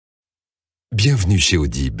Bienvenue chez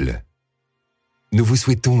Audible. Nous vous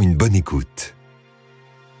souhaitons une bonne écoute.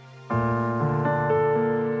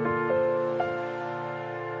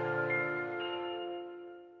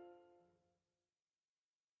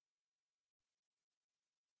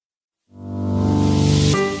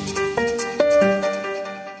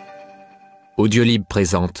 Audiolib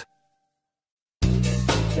présente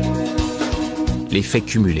Les faits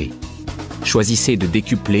cumulés. Choisissez de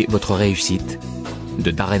décupler votre réussite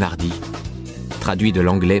de Darren Hardy, traduit de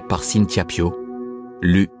l'anglais par Cynthia Pio,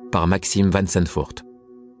 lu par Maxime Vansenfort.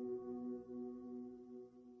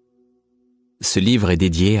 Ce livre est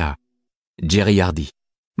dédié à Jerry Hardy,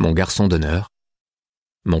 mon garçon d'honneur,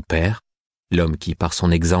 mon père, l'homme qui par son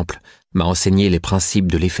exemple m'a enseigné les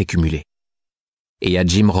principes de l'effet cumulé, et à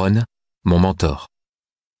Jim Rohn, mon mentor,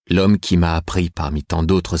 l'homme qui m'a appris parmi tant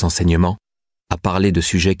d'autres enseignements à parler de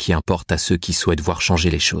sujets qui importent à ceux qui souhaitent voir changer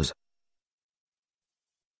les choses.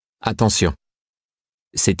 Attention,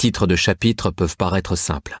 ces titres de chapitres peuvent paraître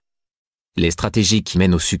simples. Les stratégies qui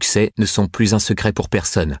mènent au succès ne sont plus un secret pour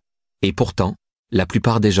personne, et pourtant, la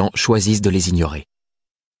plupart des gens choisissent de les ignorer.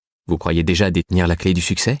 Vous croyez déjà détenir la clé du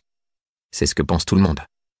succès? C'est ce que pense tout le monde.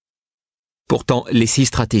 Pourtant, les 6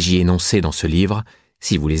 stratégies énoncées dans ce livre,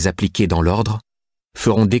 si vous les appliquez dans l'ordre,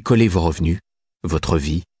 feront décoller vos revenus, votre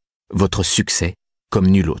vie, votre succès, comme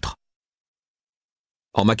nul autre.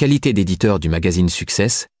 En ma qualité d'éditeur du magazine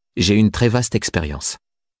Success, j'ai une très vaste expérience.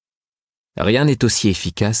 Rien n'est aussi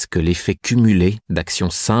efficace que l'effet cumulé d'actions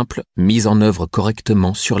simples mises en œuvre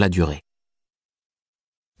correctement sur la durée.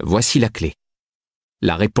 Voici la clé,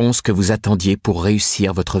 la réponse que vous attendiez pour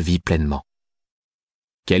réussir votre vie pleinement.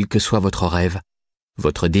 Quel que soit votre rêve,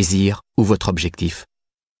 votre désir ou votre objectif,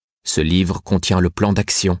 ce livre contient le plan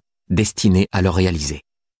d'action destiné à le réaliser.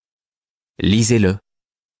 Lisez-le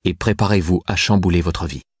et préparez-vous à chambouler votre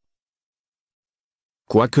vie.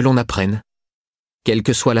 Quoi que l'on apprenne, quelle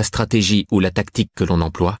que soit la stratégie ou la tactique que l'on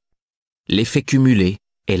emploie, l'effet cumulé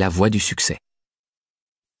est la voie du succès.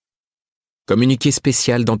 Communiqué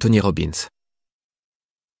spécial d'Anthony Robbins.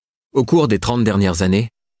 Au cours des 30 dernières années,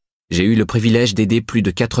 j'ai eu le privilège d'aider plus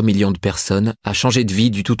de 4 millions de personnes à changer de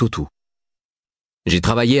vie du tout au tout. J'ai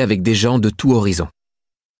travaillé avec des gens de tout horizon.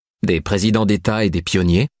 Des présidents d'État et des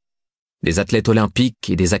pionniers, des athlètes olympiques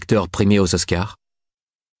et des acteurs primés aux Oscars,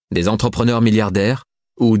 des entrepreneurs milliardaires,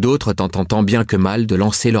 ou d'autres tentant tant bien que mal de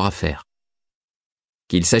lancer leur affaire.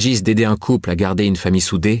 Qu'il s'agisse d'aider un couple à garder une famille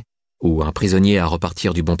soudée, ou un prisonnier à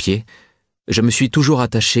repartir du bon pied, je me suis toujours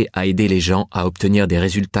attaché à aider les gens à obtenir des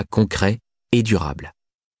résultats concrets et durables.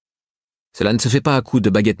 Cela ne se fait pas à coups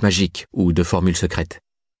de baguettes magiques ou de formules secrètes,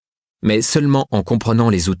 mais seulement en comprenant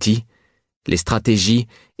les outils, les stratégies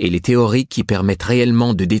et les théories qui permettent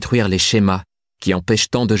réellement de détruire les schémas qui empêchent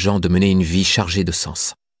tant de gens de mener une vie chargée de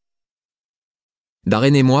sens.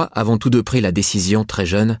 Darren et moi avons tous deux pris la décision très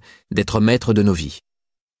jeune d'être maîtres de nos vies.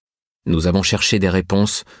 Nous avons cherché des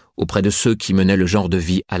réponses auprès de ceux qui menaient le genre de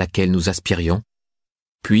vie à laquelle nous aspirions,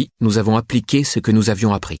 puis nous avons appliqué ce que nous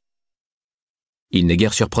avions appris. Il n'est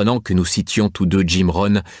guère surprenant que nous citions tous deux Jim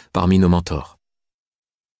Rohn parmi nos mentors.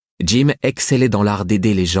 Jim excellait dans l'art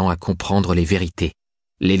d'aider les gens à comprendre les vérités,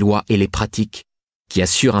 les lois et les pratiques qui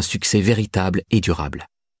assurent un succès véritable et durable.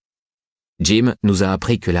 Jim nous a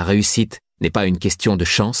appris que la réussite n'est pas une question de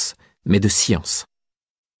chance, mais de science.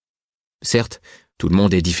 Certes, tout le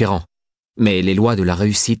monde est différent, mais les lois de la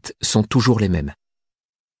réussite sont toujours les mêmes.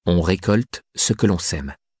 On récolte ce que l'on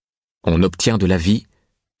sème. On obtient de la vie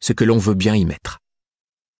ce que l'on veut bien y mettre.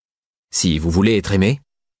 Si vous voulez être aimé,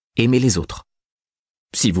 aimez les autres.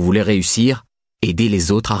 Si vous voulez réussir, aidez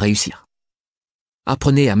les autres à réussir.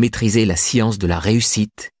 Apprenez à maîtriser la science de la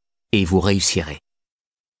réussite et vous réussirez.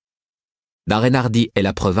 Darren Hardy est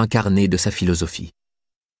la preuve incarnée de sa philosophie.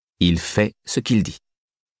 Il fait ce qu'il dit.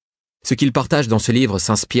 Ce qu'il partage dans ce livre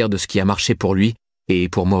s'inspire de ce qui a marché pour lui et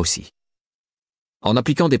pour moi aussi. En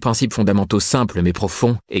appliquant des principes fondamentaux simples mais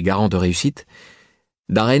profonds et garants de réussite,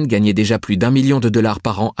 Darren gagnait déjà plus d'1 million de dollars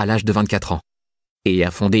par an à l'âge de 24 ans et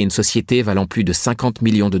a fondé une société valant plus de 50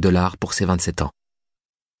 millions de dollars pour ses 27 ans.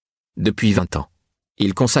 Depuis 20 ans,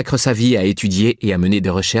 il consacre sa vie à étudier et à mener des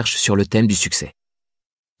recherches sur le thème du succès.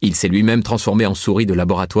 Il s'est lui-même transformé en souris de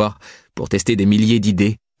laboratoire pour tester des milliers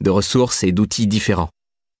d'idées, de ressources et d'outils différents.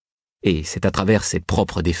 Et c'est à travers ses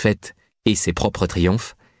propres défaites et ses propres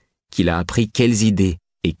triomphes qu'il a appris quelles idées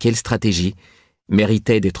et quelles stratégies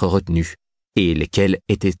méritaient d'être retenues et lesquelles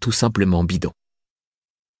étaient tout simplement bidons.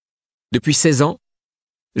 Depuis 16 ans,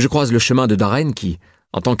 je croise le chemin de Darren qui,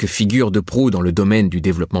 en tant que figure de proue dans le domaine du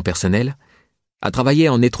développement personnel, a travaillé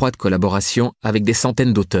en étroite collaboration avec des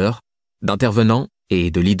centaines d'auteurs, d'intervenants et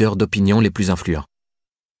de leaders d'opinion les plus influents.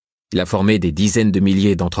 Il a formé des dizaines de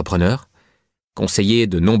milliers d'entrepreneurs, conseillé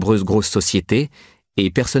de nombreuses grosses sociétés et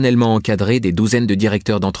personnellement encadré des douzaines de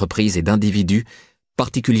directeurs d'entreprises et d'individus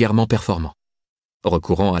particulièrement performants,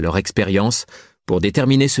 recourant à leur expérience pour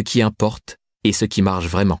déterminer ce qui importe et ce qui marche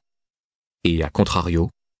vraiment, et à contrario,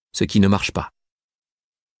 ce qui ne marche pas.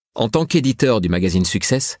 En tant qu'éditeur du magazine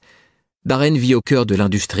Success, Darren vit au cœur de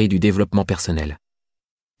l'industrie du développement personnel.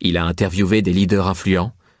 Il a interviewé des leaders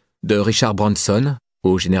influents, de Richard Branson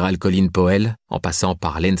au général Colin Powell, en passant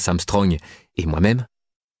par Lance Armstrong et moi-même,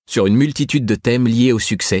 sur une multitude de thèmes liés au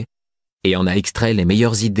succès, et en a extrait les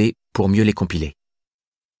meilleures idées pour mieux les compiler.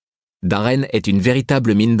 Darren est une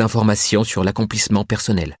véritable mine d'informations sur l'accomplissement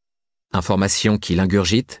personnel. Informations qu'il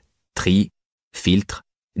ingurgite, trie, filtre,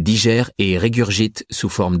 digère et régurgite sous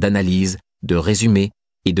forme d'analyse, de résumés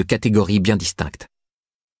et de catégories bien distinctes.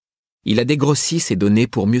 Il a dégrossi ces données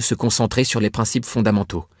pour mieux se concentrer sur les principes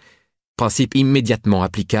fondamentaux, principes immédiatement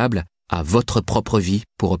applicables à votre propre vie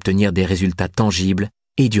pour obtenir des résultats tangibles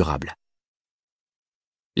et durables.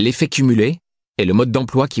 L'effet cumulé est le mode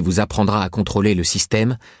d'emploi qui vous apprendra à contrôler le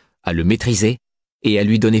système, à le maîtriser et à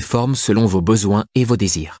lui donner forme selon vos besoins et vos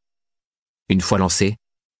désirs. Une fois lancé,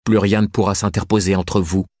 plus rien ne pourra s'interposer entre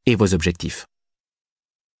vous et vos objectifs.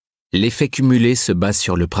 L'effet cumulé se base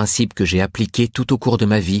sur le principe que j'ai appliqué tout au cours de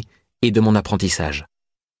ma vie et de mon apprentissage,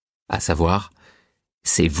 à savoir,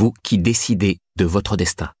 c'est vous qui décidez de votre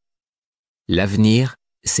destin. L'avenir,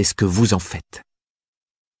 c'est ce que vous en faites.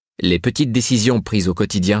 Les petites décisions prises au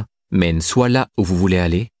quotidien mènent soit là où vous voulez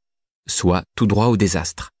aller, soit tout droit au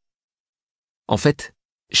désastre. En fait,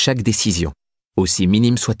 chaque décision, aussi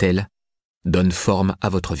minime soit-elle, donne forme à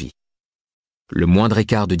votre vie. Le moindre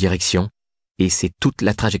écart de direction, et c'est toute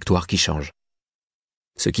la trajectoire qui change.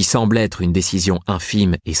 Ce qui semble être une décision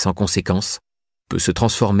infime et sans conséquence peut se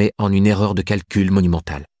transformer en une erreur de calcul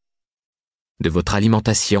monumentale. De votre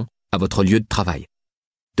alimentation à votre lieu de travail,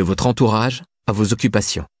 de votre entourage à vos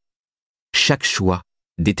occupations. Chaque choix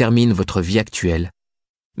détermine votre vie actuelle,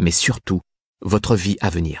 mais surtout votre vie à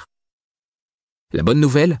venir. La bonne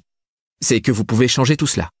nouvelle, c'est que vous pouvez changer tout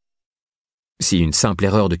cela. Si une simple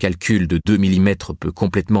erreur de calcul de 2 mm peut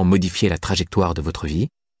complètement modifier la trajectoire de votre vie,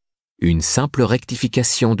 une simple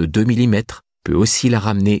rectification de 2 mm peut aussi la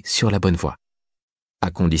ramener sur la bonne voie,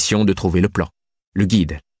 à condition de trouver le plan, le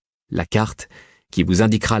guide, la carte qui vous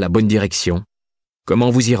indiquera la bonne direction,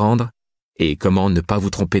 comment vous y rendre et comment ne pas vous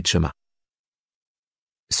tromper de chemin.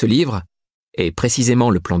 Ce livre est précisément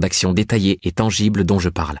le plan d'action détaillé et tangible dont je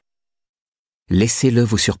parle. Laissez-le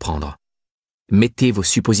vous surprendre. Mettez vos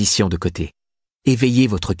suppositions de côté. Éveillez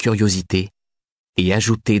votre curiosité et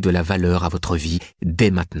ajoutez de la valeur à votre vie dès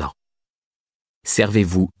maintenant.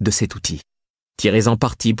 Servez-vous de cet outil. Tirez-en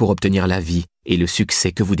parti pour obtenir la vie et le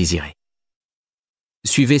succès que vous désirez.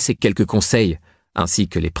 Suivez ces quelques conseils ainsi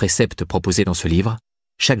que les préceptes proposés dans ce livre,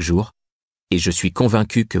 chaque jour, et je suis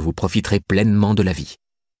convaincu que vous profiterez pleinement de la vie.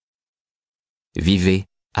 Vivez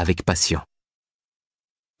avec passion.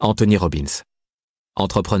 Anthony Robbins,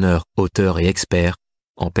 entrepreneur, auteur et expert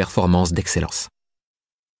en performance d'excellence.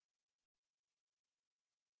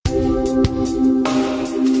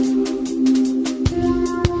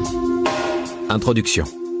 Introduction.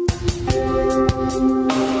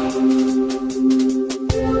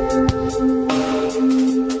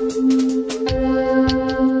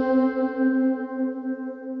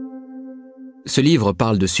 Ce livre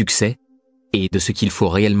parle de succès et de ce qu'il faut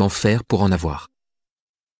réellement faire pour en avoir.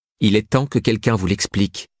 Il est temps que quelqu'un vous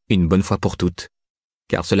l'explique une bonne fois pour toutes,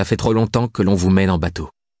 car cela fait trop longtemps que l'on vous mène en bateau.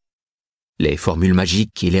 Les formules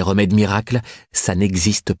magiques et les remèdes miracles, ça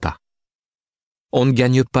n'existe pas. On ne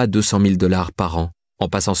gagne pas 200 000 $ par an en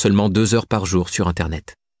passant seulement 2 heures par jour sur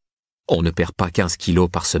Internet. On ne perd pas 15 kilos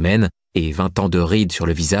par semaine et 20 ans de rides sur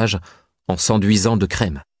le visage en s'enduisant de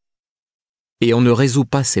crème. Et on ne résout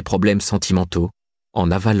pas ses problèmes sentimentaux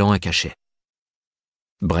en avalant un cachet.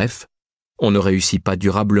 Bref, on ne réussit pas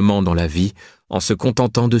durablement dans la vie en se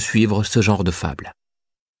contentant de suivre ce genre de fables.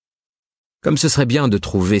 Comme ce serait bien de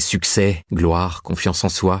trouver succès, gloire, confiance en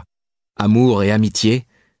soi, amour et amitié,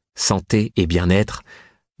 santé et bien-être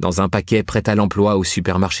dans un paquet prêt à l'emploi au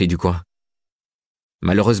supermarché du coin.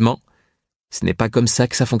 Malheureusement, ce n'est pas comme ça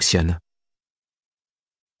que ça fonctionne.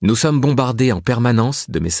 Nous sommes bombardés en permanence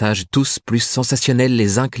de messages tous plus sensationnels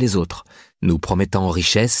les uns que les autres, nous promettant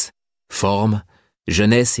richesse, forme,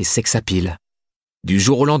 jeunesse et sex-appeal. Du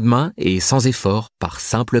jour au lendemain et sans effort, par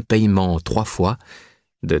simple paiement en 3 fois,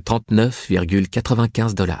 de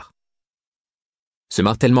 39,95 $. Ce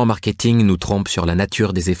martèlement marketing nous trompe sur la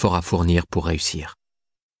nature des efforts à fournir pour réussir.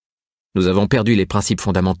 Nous avons perdu les principes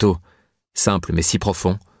fondamentaux, simples mais si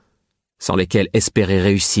profonds, sans lesquels espérer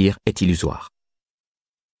réussir est illusoire.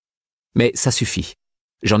 Mais ça suffit.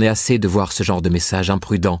 J'en ai assez de voir ce genre de message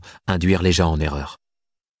imprudent induire les gens en erreur.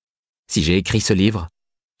 Si j'ai écrit ce livre,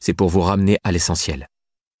 c'est pour vous ramener à l'essentiel.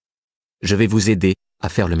 Je vais vous aider à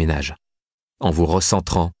faire le ménage, en vous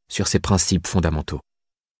recentrant sur ces principes fondamentaux.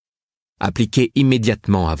 Appliquez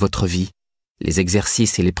immédiatement à votre vie les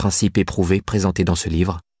exercices et les principes éprouvés présentés dans ce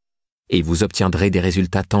livre, et vous obtiendrez des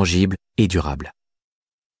résultats tangibles et durables.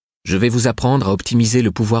 Je vais vous apprendre à optimiser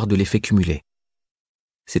le pouvoir de l'effet cumulé,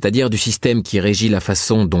 c'est-à-dire du système qui régit la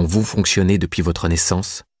façon dont vous fonctionnez depuis votre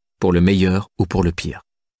naissance, pour le meilleur ou pour le pire.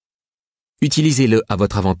 Utilisez-le à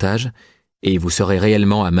votre avantage et vous serez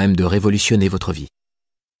réellement à même de révolutionner votre vie.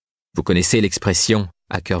 Vous connaissez l'expression «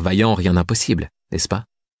 à cœur vaillant, rien d'impossible », n'est-ce pas?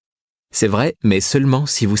 C'est vrai, mais seulement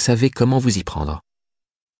si vous savez comment vous y prendre.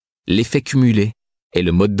 L'effet cumulé est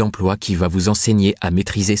le mode d'emploi qui va vous enseigner à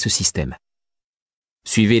maîtriser ce système.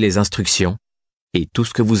 Suivez les instructions et tout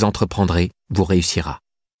ce que vous entreprendrez vous réussira.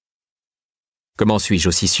 Comment suis-je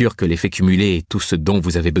aussi sûr que l'effet cumulé est tout ce dont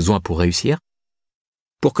vous avez besoin pour réussir?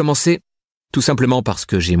 Pour commencer, tout simplement parce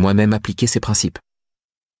que j'ai moi-même appliqué ces principes.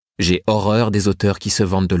 J'ai horreur des auteurs qui se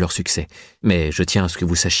vantent de leur succès, mais je tiens à ce que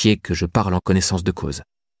vous sachiez que je parle en connaissance de cause.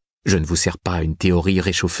 Je ne vous sers pas une théorie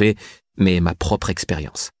réchauffée, mais ma propre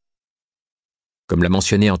expérience. Comme l'a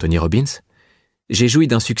mentionné Anthony Robbins, j'ai joui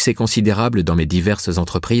d'un succès considérable dans mes diverses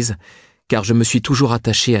entreprises, car je me suis toujours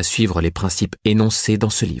attaché à suivre les principes énoncés dans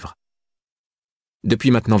ce livre.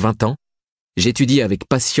 Depuis maintenant 20 ans, j'étudie avec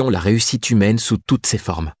passion la réussite humaine sous toutes ses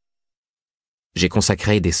formes. J'ai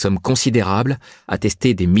consacré des sommes considérables à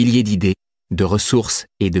tester des milliers d'idées, de ressources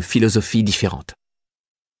et de philosophies différentes.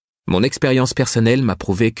 Mon expérience personnelle m'a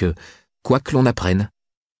prouvé que, quoi que l'on apprenne,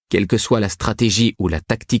 quelle que soit la stratégie ou la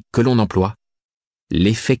tactique que l'on emploie,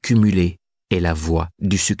 l'effet cumulé est la voie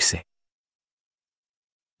du succès.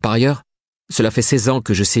 Par ailleurs, cela fait 16 ans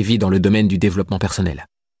que je sévis dans le domaine du développement personnel.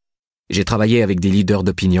 J'ai travaillé avec des leaders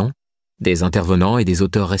d'opinion, des intervenants et des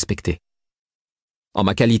auteurs respectés. En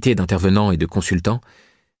ma qualité d'intervenant et de consultant,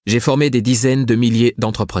 j'ai formé des dizaines de milliers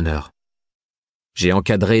d'entrepreneurs. J'ai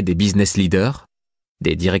encadré des business leaders,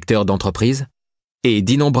 des directeurs d'entreprise et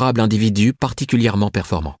d'innombrables individus particulièrement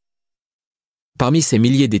performants. Parmi ces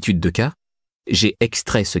milliers d'études de cas, j'ai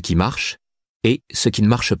extrait ce qui marche et ce qui ne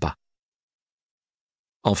marche pas.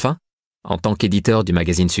 Enfin, en tant qu'éditeur du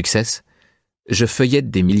magazine Success, je feuillette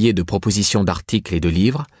des milliers de propositions d'articles et de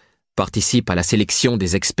livres, participe à la sélection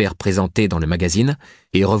des experts présentés dans le magazine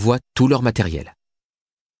et revois tout leur matériel.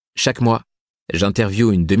 Chaque mois,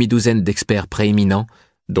 j'interviewe une demi-douzaine d'experts prééminents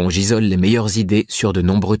dont j'isole les meilleures idées sur de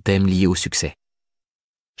nombreux thèmes liés au succès.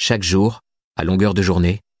 Chaque jour, à longueur de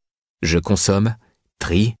journée, je consomme,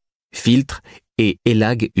 trie, filtre et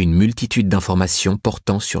élague une multitude d'informations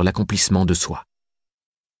portant sur l'accomplissement de soi.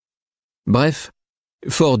 Bref,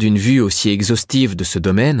 fort d'une vue aussi exhaustive de ce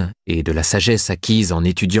domaine et de la sagesse acquise en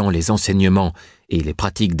étudiant les enseignements et les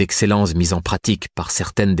pratiques d'excellence mises en pratique par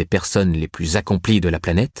certaines des personnes les plus accomplies de la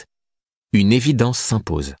planète, une évidence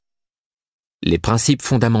s'impose. Les principes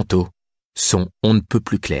fondamentaux sont on ne peut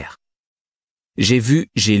plus clairs. J'ai vu,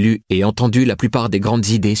 j'ai lu et entendu la plupart des grandes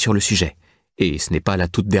idées sur le sujet, et ce n'est pas la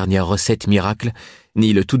toute dernière recette miracle,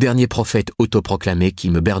 ni le tout dernier prophète autoproclamé qui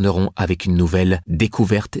me berneront avec une nouvelle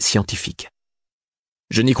découverte scientifique.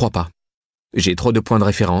 Je n'y crois pas. J'ai trop de points de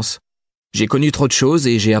référence, j'ai connu trop de choses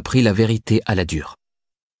et j'ai appris la vérité à la dure.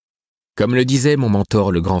 Comme le disait mon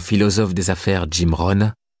mentor, le grand philosophe des affaires Jim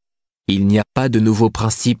Rohn, il n'y a pas de nouveaux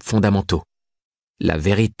principes fondamentaux. La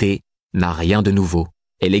vérité n'a rien de nouveau,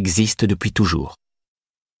 elle existe depuis toujours.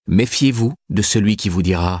 Méfiez-vous de celui qui vous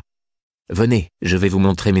dira « Venez, je vais vous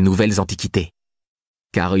montrer mes nouvelles antiquités »,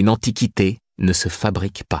 car une antiquité ne se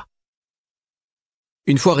fabrique pas.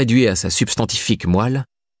 Une fois réduit à sa substantifique moelle,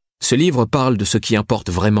 ce livre parle de ce qui importe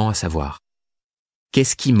vraiment à savoir.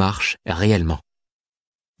 Qu'est-ce qui marche réellement?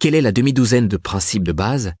 Quelle est la demi-douzaine de principes de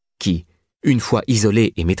base qui, une fois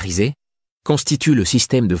isolés et maîtrisés, constituent le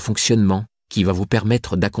système de fonctionnement qui va vous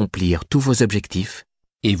permettre d'accomplir tous vos objectifs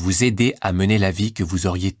et vous aider à mener la vie que vous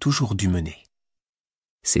auriez toujours dû mener.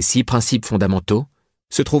 Ces 6 principes fondamentaux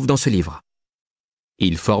se trouvent dans ce livre.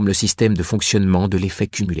 Ils forment le système de fonctionnement de l'effet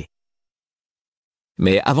cumulé.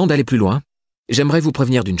 Mais avant d'aller plus loin, j'aimerais vous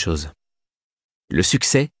prévenir d'une chose. Le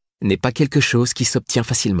succès n'est pas quelque chose qui s'obtient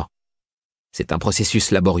facilement. C'est un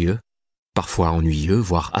processus laborieux, parfois ennuyeux,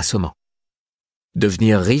 voire assommant.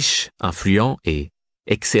 Devenir riche, influent et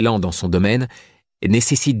excellent dans son domaine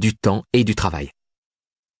nécessite du temps et du travail.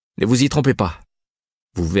 Ne vous y trompez pas.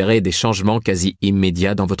 Vous verrez des changements quasi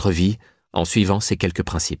immédiats dans votre vie en suivant ces quelques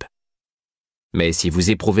principes. Mais si vous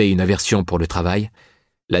éprouvez une aversion pour le travail,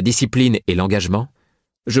 la discipline et l'engagement,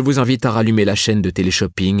 je vous invite à rallumer la chaîne de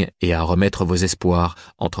téléshopping et à remettre vos espoirs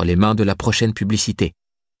entre les mains de la prochaine publicité,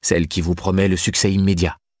 celle qui vous promet le succès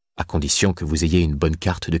immédiat, à condition que vous ayez une bonne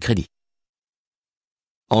carte de crédit.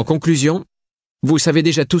 En conclusion, vous savez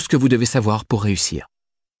déjà tout ce que vous devez savoir pour réussir.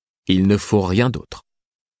 Il ne faut rien d'autre.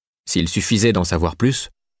 S'il suffisait d'en savoir plus,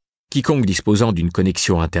 quiconque disposant d'une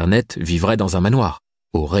connexion Internet vivrait dans un manoir,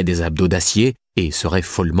 aurait des abdos d'acier et serait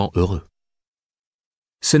follement heureux.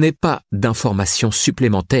 Ce n'est pas d'informations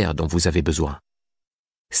supplémentaires dont vous avez besoin.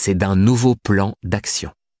 C'est d'un nouveau plan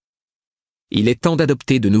d'action. Il est temps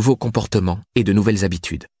d'adopter de nouveaux comportements et de nouvelles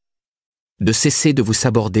habitudes. De cesser de vous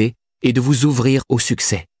saborder et de vous ouvrir au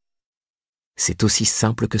succès. C'est aussi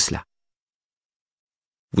simple que cela.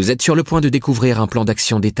 Vous êtes sur le point de découvrir un plan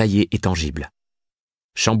d'action détaillé et tangible.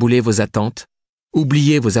 Chamboulez vos attentes,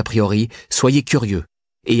 oubliez vos a priori, soyez curieux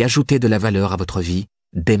et ajoutez de la valeur à votre vie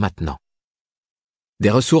dès maintenant. Des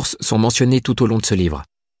ressources sont mentionnées tout au long de ce livre.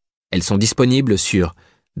 Elles sont disponibles sur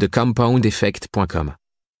thecompoundeffect.com.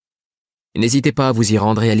 N'hésitez pas à vous y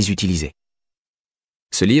rendre et à les utiliser.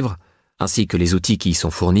 Ce livre, ainsi que les outils qui y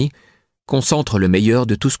sont fournis, concentrent le meilleur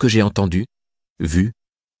de tout ce que j'ai entendu, vu,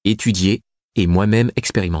 étudié et moi-même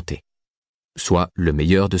expérimenté. Soit le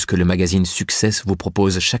meilleur de ce que le magazine Success vous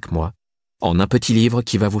propose chaque mois, en un petit livre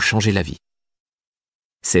qui va vous changer la vie.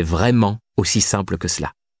 C'est vraiment aussi simple que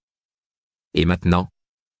cela. Et maintenant,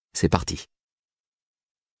 c'est parti.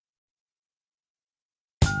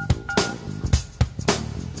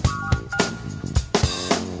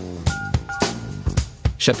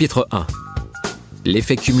 Chapitre 1.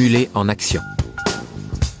 L'effet cumulé en action.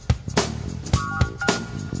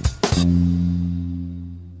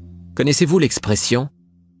 Connaissez-vous l'expression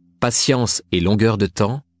 « patience et longueur de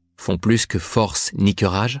temps font plus que force ni que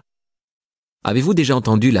rage » ? Avez-vous déjà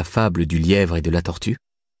entendu la fable du lièvre et de la tortue ?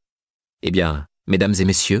 Eh bien, mesdames et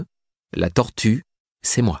messieurs, la tortue,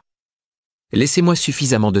 c'est moi. Laissez-moi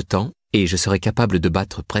suffisamment de temps et je serai capable de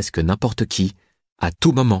battre presque n'importe qui, à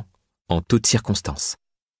tout moment, en toutes circonstances.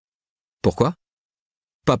 Pourquoi ?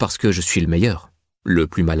 Pas parce que je suis le meilleur, le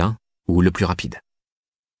plus malin ou le plus rapide,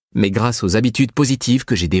 mais grâce aux habitudes positives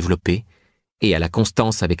que j'ai développées et à la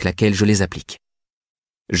constance avec laquelle je les applique.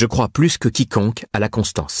 Je crois plus que quiconque à la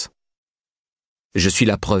constance. Je suis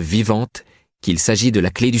la preuve vivante qu'il s'agit de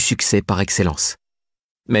la clé du succès par excellence,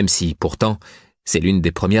 même si, pourtant, c'est l'une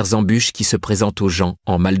des premières embûches qui se présentent aux gens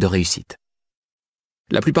en mal de réussite.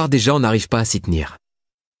 La plupart des gens n'arrivent pas à s'y tenir.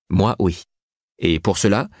 Moi, oui. Et pour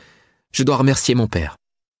cela, je dois remercier mon père.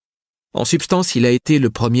 En substance, il a été le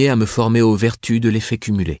premier à me former aux vertus de l'effet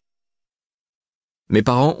cumulé. Mes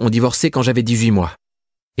parents ont divorcé quand j'avais 18 mois,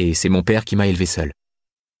 et c'est mon père qui m'a élevé seul.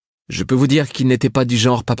 Je peux vous dire qu'il n'était pas du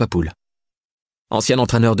genre papa poule. Ancien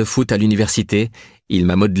entraîneur de foot à l'université, il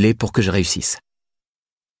m'a modelé pour que je réussisse.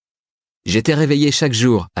 J'étais réveillé chaque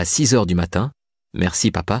jour à 6 heures du matin,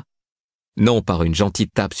 merci papa, non par une gentille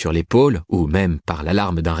tape sur l'épaule ou même par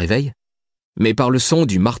l'alarme d'un réveil, mais par le son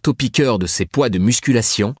du marteau-piqueur de ses poids de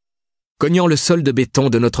musculation, cognant le sol de béton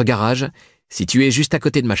de notre garage, situé juste à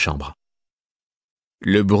côté de ma chambre.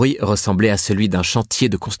 Le bruit ressemblait à celui d'un chantier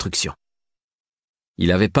de construction.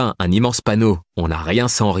 Il avait peint un immense panneau « On n'a rien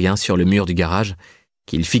sans rien » sur le mur du garage,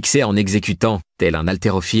 qu'il fixait en exécutant, tel un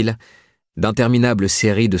haltérophile, d'interminables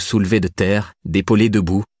séries de soulevés de terre, d'épaulés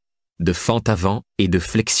debout, de fentes avant et de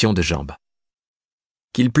flexions de jambes.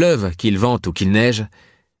 Qu'il pleuve, qu'il vente ou qu'il neige,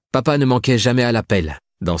 papa ne manquait jamais à l'appel,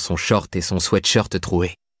 dans son short et son sweatshirt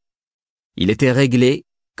troué. Il était réglé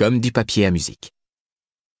comme du papier à musique.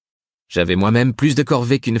 J'avais moi-même plus de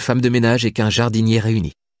corvées qu'une femme de ménage et qu'un jardinier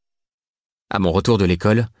réuni. À mon retour de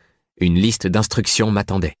l'école, une liste d'instructions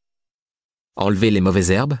m'attendait. Enlever les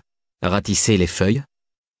mauvaises herbes, ratisser les feuilles,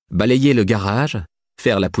 balayer le garage,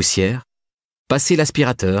 faire la poussière, passer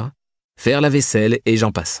l'aspirateur, faire la vaisselle et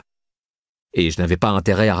j'en passe. Et je n'avais pas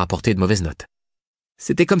intérêt à rapporter de mauvaises notes.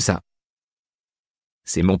 C'était comme ça.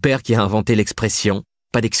 C'est mon père qui a inventé l'expression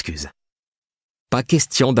 « pas d'excuses ». Pas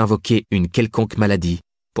question d'invoquer une quelconque maladie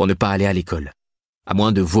pour ne pas aller à l'école, à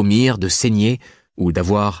moins de vomir, de saigner ou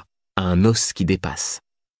d'avoir un os qui dépasse.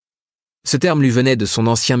 Ce terme lui venait de son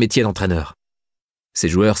ancien métier d'entraîneur. Ses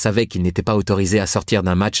joueurs savaient qu'ils n'étaient pas autorisés à sortir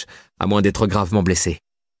d'un match à moins d'être gravement blessés.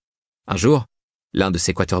 Un jour, l'un de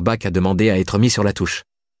ses quarterbacks a demandé à être mis sur la touche.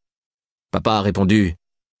 Papa a répondu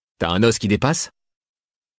 « T'as un os qui dépasse ?»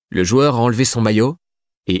 Le joueur a enlevé son maillot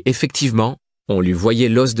et effectivement, on lui voyait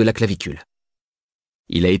l'os de la clavicule.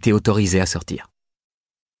 Il a été autorisé à sortir.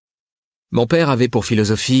 Mon père avait pour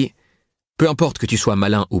philosophie « Peu importe que tu sois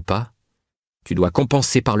malin ou pas, tu dois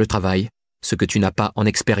compenser par le travail ce que tu n'as pas en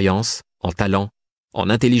expérience, en talent, en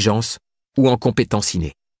intelligence ou en compétence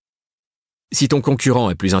innée. Si ton concurrent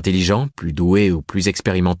est plus intelligent, plus doué ou plus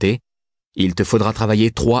expérimenté, il te faudra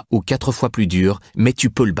travailler 3 ou 4 fois plus dur, mais tu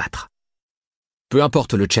peux le battre. Peu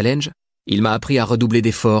importe le challenge, il m'a appris à redoubler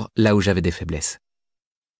d'efforts là où j'avais des faiblesses.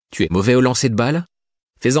 Tu es mauvais au lancer de balle?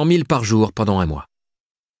 Fais-en 1000 par jour pendant un mois.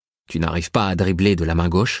 Tu n'arrives pas à dribbler de la main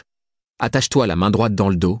gauche? Attache-toi la main droite dans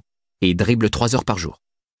le dos et dribble 3 heures par jour.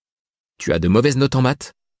 Tu as de mauvaises notes en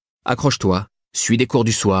maths? Accroche-toi, suis des cours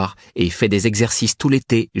du soir et fais des exercices tout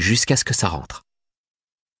l'été jusqu'à ce que ça rentre.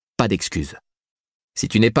 Pas d'excuses. Si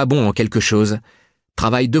tu n'es pas bon en quelque chose,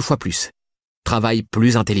 travaille 2 fois plus. Travaille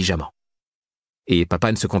plus intelligemment. Et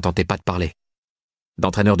papa ne se contentait pas de parler.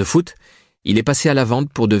 D'entraîneur de foot, il est passé à la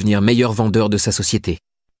vente pour devenir meilleur vendeur de sa société,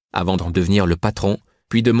 avant d'en devenir le patron,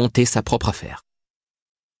 puis de monter sa propre affaire.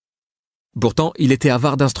 Pourtant, il était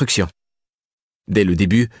avare d'instructions. Dès le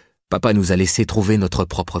début, papa nous a laissé trouver notre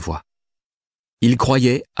propre voie. Il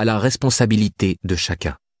croyait à la responsabilité de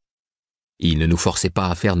chacun. Il ne nous forçait pas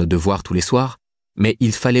à faire nos devoirs tous les soirs, mais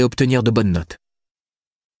il fallait obtenir de bonnes notes.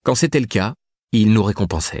 Quand c'était le cas, il nous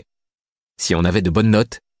récompensait. Si on avait de bonnes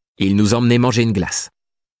notes, il nous emmenait manger une glace.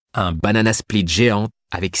 Un banana split géant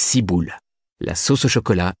avec 6 boules, la sauce au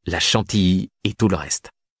chocolat, la chantilly et tout le reste.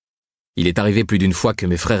 Il est arrivé plus d'une fois que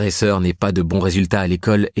mes frères et sœurs n'aient pas de bons résultats à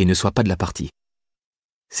l'école et ne soient pas de la partie.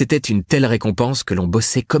 C'était une telle récompense que l'on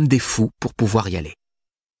bossait comme des fous pour pouvoir y aller.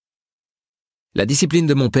 La discipline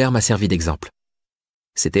de mon père m'a servi d'exemple.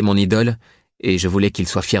 C'était mon idole et je voulais qu'il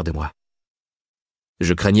soit fier de moi.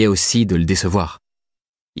 Je craignais aussi de le décevoir.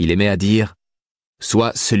 Il aimait à dire «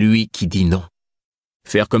 Sois celui qui dit non ».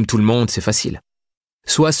 Faire comme tout le monde, c'est facile.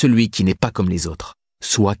 Sois celui qui n'est pas comme les autres.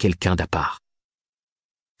 Sois quelqu'un d'à part.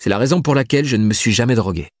 C'est la raison pour laquelle je ne me suis jamais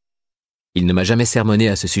drogué. Il ne m'a jamais sermonné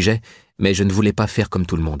à ce sujet, mais je ne voulais pas faire comme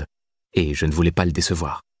tout le monde. Et je ne voulais pas le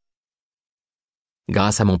décevoir.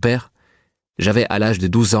 Grâce à mon père, j'avais à l'âge de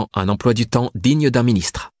 12 ans un emploi du temps digne d'un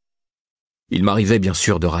ministre. Il m'arrivait bien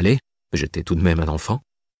sûr de râler, j'étais tout de même un enfant,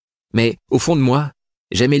 mais au fond de moi,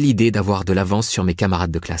 j'aimais l'idée d'avoir de l'avance sur mes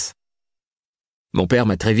camarades de classe. Mon père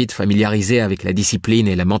m'a très vite familiarisé avec la discipline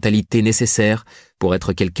et la mentalité nécessaires pour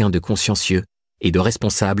être quelqu'un de consciencieux et de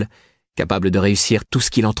responsable, capable de réussir tout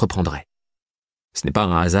ce qu'il entreprendrait. Ce n'est pas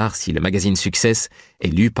un hasard si le magazine Success est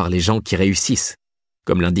lu par les gens qui réussissent,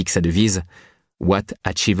 comme l'indique sa devise « What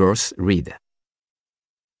Achievers Read ».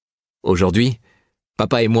 Aujourd'hui,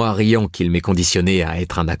 papa et moi rions qu'il m'ait conditionné à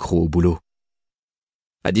être un accro au boulot.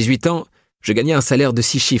 À 18 ans, je gagnais un salaire de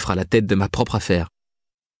 6 chiffres à la tête de ma propre affaire.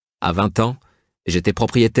 À 20 ans, j'étais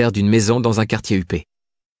propriétaire d'une maison dans un quartier huppé.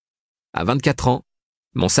 À 24 ans,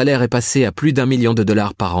 mon salaire est passé à plus d'1 million de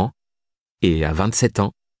dollars par an, et à 27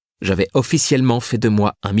 ans, j'avais officiellement fait de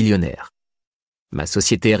moi un millionnaire. Ma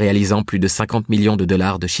société réalisant plus de 50 millions de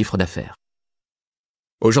dollars de chiffre d'affaires.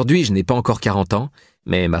 Aujourd'hui, je n'ai pas encore 40 ans,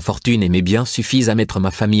 mais ma fortune et mes biens suffisent à mettre ma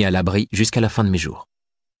famille à l'abri jusqu'à la fin de mes jours.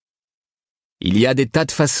 Il y a des tas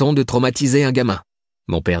de façons de traumatiser un gamin,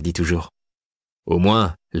 mon père dit toujours. Au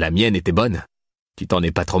moins, la mienne était bonne. Tu t'en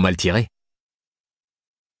es pas trop mal tiré.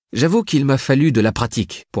 J'avoue qu'il m'a fallu de la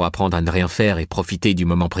pratique pour apprendre à ne rien faire et profiter du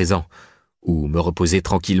moment présent, ou me reposer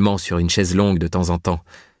tranquillement sur une chaise longue de temps en temps,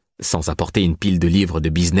 sans apporter une pile de livres de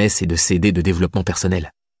business et de CD de développement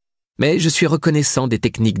personnel. Mais je suis reconnaissant des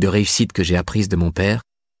techniques de réussite que j'ai apprises de mon père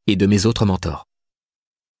et de mes autres mentors.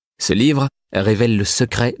 Ce livre révèle le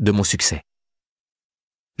secret de mon succès.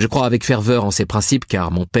 Je crois avec ferveur en ces principes car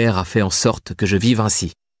mon père a fait en sorte que je vive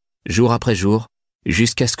ainsi, jour après jour,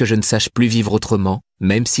 jusqu'à ce que je ne sache plus vivre autrement,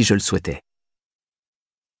 même si je le souhaitais.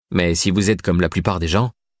 Mais si vous êtes comme la plupart des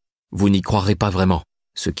gens, vous n'y croirez pas vraiment,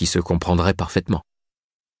 ce qui se comprendrait parfaitement.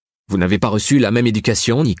 Vous n'avez pas reçu la même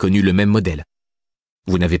éducation ni connu le même modèle.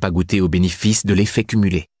 Vous n'avez pas goûté aux bénéfices de l'effet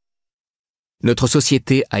cumulé. Notre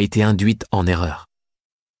société a été induite en erreur.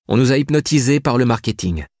 On nous a hypnotisés par le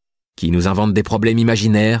marketing, qui nous invente des problèmes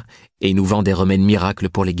imaginaires et nous vend des remèdes miracles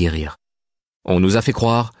pour les guérir. On nous a fait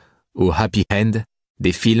croire au happy end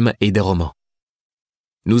des films et des romans.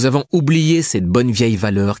 Nous avons oublié cette bonne vieille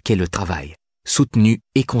valeur qu'est le travail, soutenu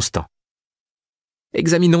et constant.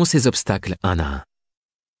 Examinons ces obstacles un à un.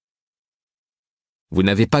 Vous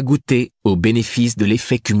n'avez pas goûté aux bénéfices de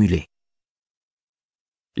l'effet cumulé.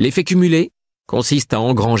 L'effet cumulé consiste à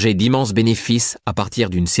engranger d'immenses bénéfices à partir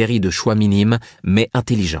d'une série de choix minimes mais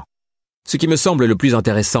intelligents. Ce qui me semble le plus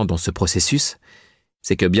intéressant dans ce processus,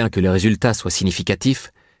 c'est que bien que le résultat soit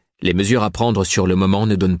significatif, les mesures à prendre sur le moment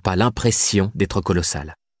ne donnent pas l'impression d'être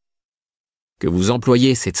colossales. Que vous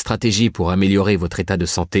employez cette stratégie pour améliorer votre état de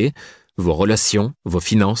santé, vos relations, vos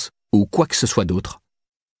finances ou quoi que ce soit d'autre,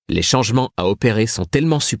 les changements à opérer sont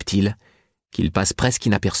tellement subtils qu'ils passent presque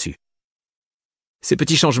inaperçus. Ces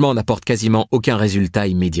petits changements n'apportent quasiment aucun résultat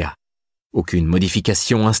immédiat, aucune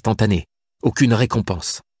modification instantanée, aucune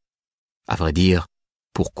récompense. À vrai dire,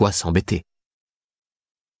 pourquoi s'embêter?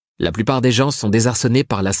 La plupart des gens sont désarçonnés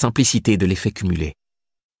par la simplicité de l'effet cumulé.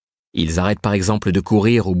 Ils arrêtent par exemple de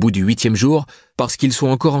courir au bout du 8e jour parce qu'ils sont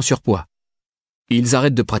encore en surpoids. Ils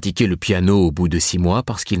arrêtent de pratiquer le piano au bout de 6 mois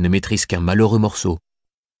parce qu'ils ne maîtrisent qu'un malheureux morceau.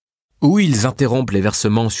 Ou ils interrompent les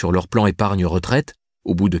versements sur leur plan épargne-retraite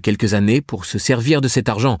au bout de quelques années pour se servir de cet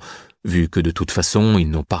argent, vu que de toute façon, ils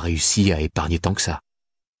n'ont pas réussi à épargner tant que ça.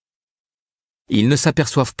 Ils ne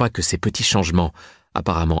s'aperçoivent pas que ces petits changements,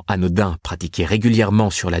 apparemment anodins, pratiqués régulièrement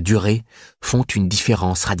sur la durée, font une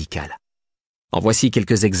différence radicale. En voici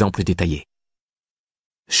quelques exemples détaillés.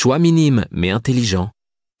 Choix minime mais intelligent,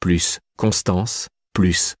 plus constance,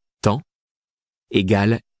 plus temps,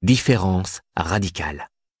 égale différence radicale.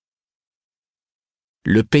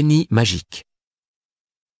 Le penny magique.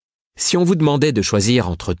 Si on vous demandait de choisir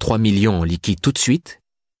entre 3 millions en liquide tout de suite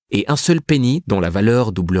et un seul penny dont la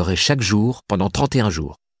valeur doublerait chaque jour pendant 31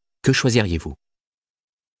 jours, que choisiriez-vous?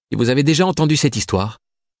 Si vous avez déjà entendu cette histoire,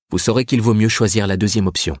 vous saurez qu'il vaut mieux choisir la deuxième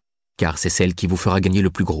option, car c'est celle qui vous fera gagner le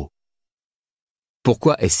plus gros.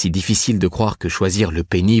 Pourquoi est-ce si difficile de croire que choisir le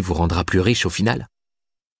penny vous rendra plus riche au final?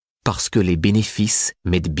 Parce que les bénéfices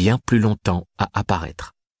mettent bien plus longtemps à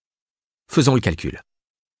apparaître. Faisons le calcul.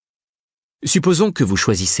 Supposons que vous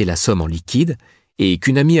choisissez la somme en liquide et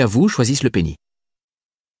qu'une amie à vous choisisse le penny.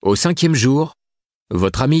 Au 5e jour,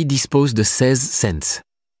 votre amie dispose de 16 cents.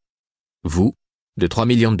 Vous, de 3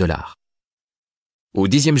 millions de dollars. Au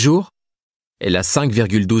 10e jour, elle a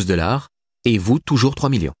 5,12 dollars et vous toujours 3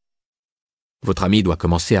 millions. Votre amie doit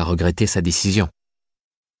commencer à regretter sa décision.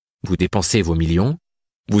 Vous dépensez vos millions,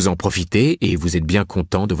 vous en profitez et vous êtes bien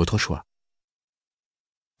content de votre choix.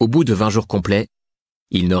 Au bout de 20 jours complets,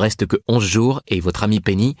 il ne reste que 11 jours et votre amie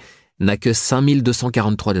Penny n'a que 5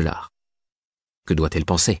 243 dollars. Que doit-elle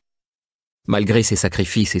penser? Malgré ses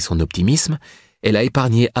sacrifices et son optimisme, elle a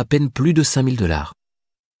épargné à peine plus de 5 000 dollars.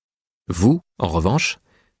 Vous, en revanche,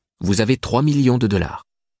 vous avez 3 millions de dollars.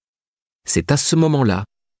 C'est à ce moment-là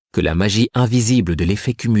que la magie invisible de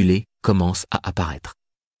l'effet cumulé commence à apparaître.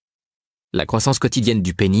 La croissance quotidienne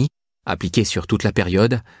du penny, appliquée sur toute la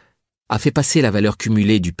période, a fait passer la valeur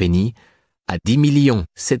cumulée du penny à 10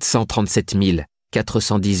 737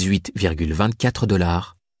 418,24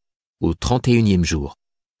 dollars au 31e jour,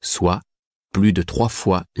 soit plus de 3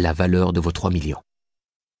 fois la valeur de vos 3 millions.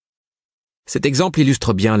 Cet exemple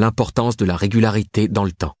illustre bien l'importance de la régularité dans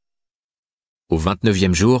le temps. Au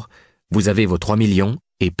 29e jour, vous avez vos 3 millions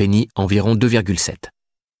et Penny environ 2,7.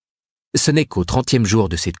 Ce n'est qu'au 30e jour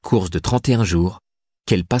de cette course de 31 jours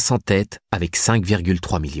qu'elle passe en tête avec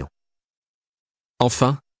 5,3 millions.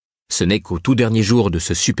 Enfin, ce n'est qu'au tout dernier jour de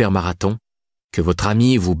ce super marathon que votre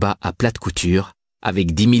ami vous bat à plate couture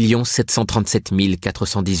avec 10 737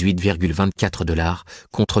 418,24 dollars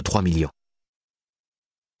contre 3 millions.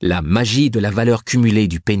 La magie de la valeur cumulée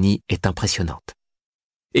du penny est impressionnante.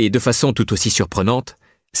 Et de façon tout aussi surprenante,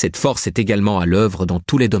 cette force est également à l'œuvre dans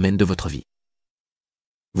tous les domaines de votre vie.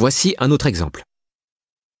 Voici un autre exemple.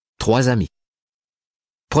 3 amis.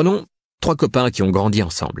 Prenons 3 copains qui ont grandi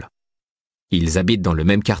ensemble. Ils habitent dans le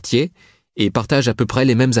même quartier et partagent à peu près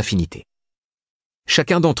les mêmes affinités.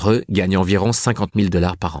 Chacun d'entre eux gagne environ 50 000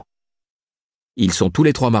 dollars par an. Ils sont tous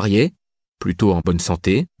les 3 mariés, plutôt en bonne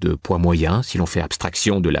santé, de poids moyen si l'on fait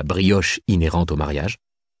abstraction de la brioche inhérente au mariage.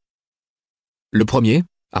 Le premier,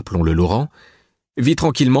 appelons-le Laurent, vit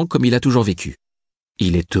tranquillement comme il a toujours vécu.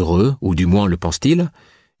 Il est heureux, ou du moins le pense-t-il,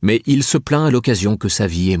 mais il se plaint à l'occasion que sa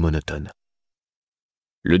vie est monotone.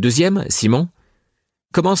 Le deuxième, Simon,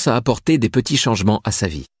 commence à apporter des petits changements à sa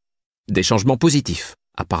vie. Des changements positifs,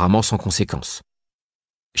 apparemment sans conséquence.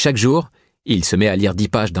 Chaque jour, il se met à lire 10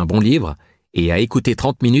 pages d'un bon livre et à écouter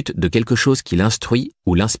 30 minutes de quelque chose qui l'instruit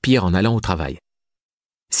ou l'inspire en allant au travail.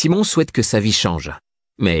 Simon souhaite que sa vie change,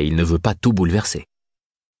 mais il ne veut pas tout bouleverser.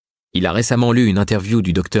 Il a récemment lu une interview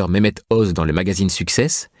du docteur Mehmet Oz dans le magazine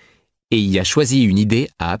Success et y a choisi une idée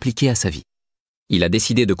à appliquer à sa vie. Il a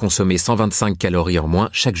décidé de consommer 125 calories en moins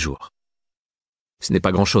chaque jour. Ce n'est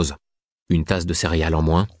pas grand-chose. Une tasse de céréales en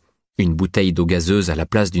moins, une bouteille d'eau gazeuse à la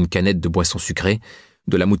place d'une canette de boisson sucrée,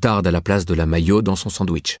 de la moutarde à la place de la mayo dans son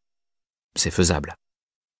sandwich. C'est faisable.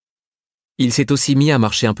 Il s'est aussi mis à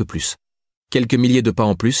marcher un peu plus. Quelques milliers de pas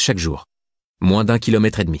en plus chaque jour. Moins d'1,5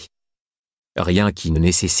 kilomètre. Rien qui ne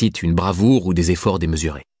nécessite une bravoure ou des efforts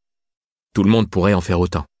démesurés. Tout le monde pourrait en faire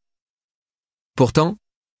autant. Pourtant,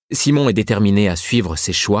 Simon est déterminé à suivre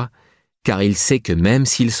ses choix, car il sait que même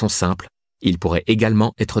s'ils sont simples, il pourrait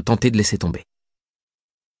également être tenté de laisser tomber.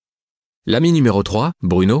 L'ami numéro 3,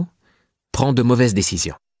 Bruno, prend de mauvaises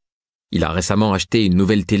décisions. Il a récemment acheté une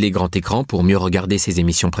nouvelle télé grand écran pour mieux regarder ses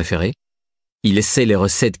émissions préférées. Il essaie les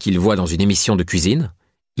recettes qu'il voit dans une émission de cuisine.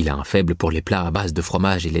 Il a un faible pour les plats à base de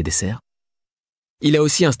fromage et les desserts. Il a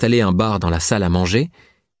aussi installé un bar dans la salle à manger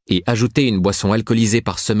et ajouté une boisson alcoolisée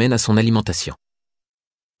par semaine à son alimentation.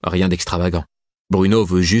 Rien d'extravagant. Bruno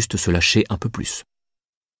veut juste se lâcher un peu plus.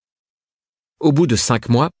 Au bout de 5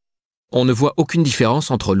 mois, on ne voit aucune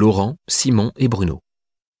différence entre Laurent, Simon et Bruno.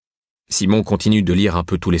 Simon continue de lire un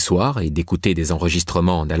peu tous les soirs et d'écouter des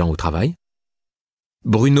enregistrements en allant au travail.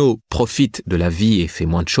 Bruno profite de la vie et fait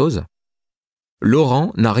moins de choses.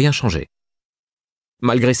 Laurent n'a rien changé.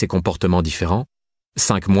 Malgré ses comportements différents,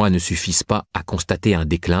 5 mois ne suffisent pas à constater un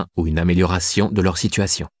déclin ou une amélioration de leur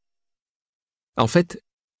situation. En fait,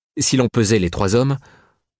 si l'on pesait les 3 hommes,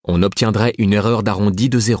 on obtiendrait une erreur d'arrondi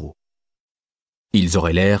de 0. Ils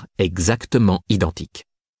auraient l'air exactement identiques.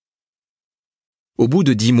 Au bout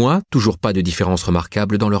de 10 mois, toujours pas de différence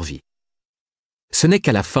remarquable dans leur vie. Ce n'est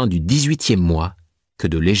qu'à la fin du 18e mois que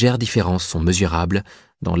de légères différences sont mesurables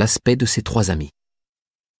dans l'aspect de ces 3 amis.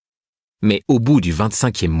 Mais au bout du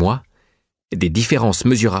 25e mois, des différences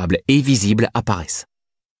mesurables et visibles apparaissent.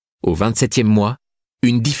 Au 27e mois,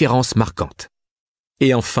 une différence marquante.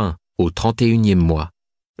 Et enfin, au 31e mois,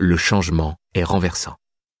 le changement est renversant.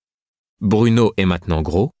 Bruno est maintenant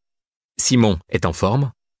gros, Simon est en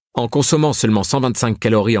forme. En consommant seulement 125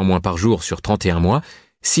 calories en moins par jour sur 31 mois,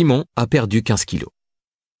 Simon a perdu 15 kilos.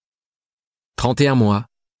 31 mois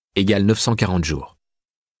égale 940 jours.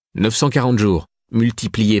 940 jours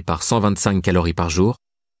multipliés par 125 calories par jour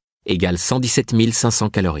égale 117 500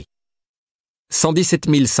 calories.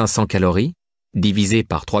 117 500 calories divisé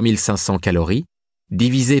par 3500 calories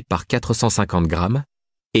divisé par 450 grammes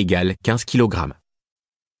égale 15 kg.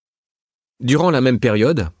 Durant la même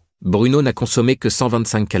période, Bruno n'a consommé que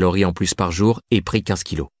 125 calories en plus par jour et pris 15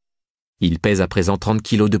 kilos. Il pèse à présent 30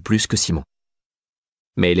 kilos de plus que Simon.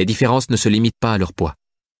 Mais les différences ne se limitent pas à leur poids.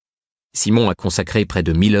 Simon a consacré près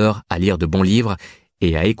de 1000 heures à lire de bons livres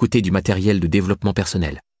et à écouter du matériel de développement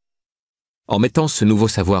personnel. En mettant ce nouveau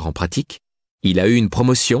savoir en pratique, il a eu une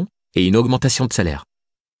promotion et une augmentation de salaire.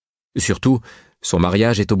 Surtout, son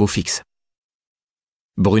mariage est au beau fixe.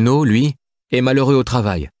 Bruno, lui, est malheureux au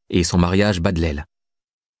travail et son mariage bat de l'aile.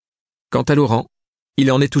 Quant à Laurent,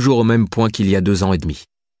 il en est toujours au même point qu'il y a 2 ans et demi,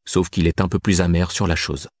 sauf qu'il est un peu plus amer sur la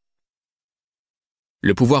chose.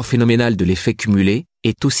 Le pouvoir phénoménal de l'effet cumulé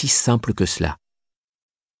est aussi simple que cela.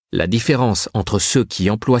 La différence entre ceux qui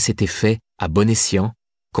emploient cet effet à bon escient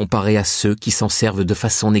comparé à ceux qui s'en servent de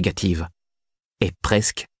façon négative est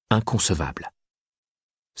presque inconcevable.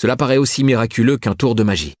 Cela paraît aussi miraculeux qu'un tour de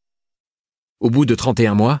magie. Au bout de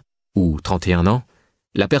 31 mois, ou 31 ans,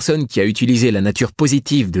 la personne qui a utilisé la nature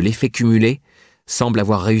positive de l'effet cumulé semble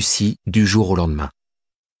avoir réussi du jour au lendemain.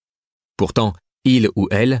 Pourtant, il ou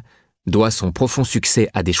elle doit son profond succès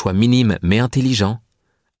à des choix minimes mais intelligents,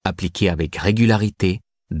 appliqués avec régularité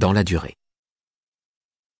dans la durée.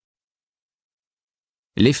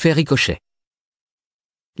 L'effet ricochet.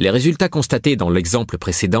 Les résultats constatés dans l'exemple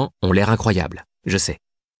précédent ont l'air incroyables, je sais.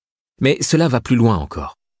 Mais cela va plus loin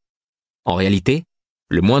encore. En réalité,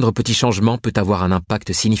 le moindre petit changement peut avoir un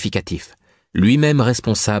impact significatif, lui-même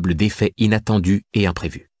responsable d'effets inattendus et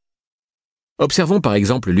imprévus. Observons par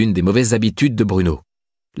exemple l'une des mauvaises habitudes de Bruno,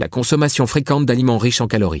 la consommation fréquente d'aliments riches en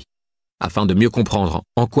calories, afin de mieux comprendre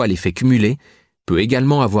en quoi l'effet cumulé peut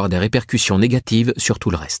également avoir des répercussions négatives sur tout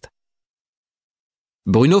le reste.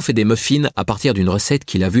 Bruno fait des muffins à partir d'une recette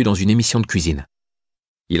qu'il a vue dans une émission de cuisine.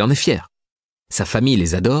 Il en est fier. Sa famille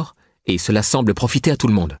les adore et cela semble profiter à tout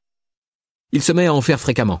le monde. Il se met à en faire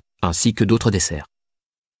fréquemment, ainsi que d'autres desserts.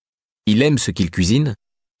 Il aime ce qu'il cuisine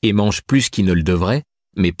et mange plus qu'il ne le devrait,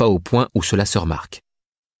 mais pas au point où cela se remarque.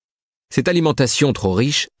 Cette alimentation trop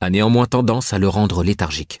riche a néanmoins tendance à le rendre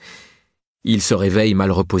léthargique. Il se réveille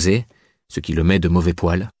mal reposé, ce qui le met de mauvais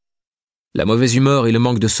poil. La mauvaise humeur et le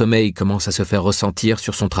manque de sommeil commencent à se faire ressentir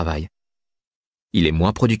sur son travail. Il est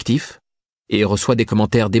moins productif et reçoit des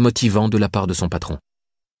commentaires démotivants de la part de son patron.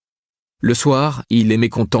 Le soir, il est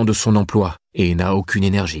mécontent de son emploi et n'a aucune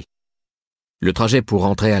énergie. Le trajet pour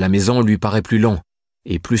rentrer à la maison lui paraît plus long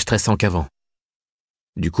et plus stressant qu'avant.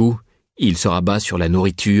 Du coup, il se rabat sur la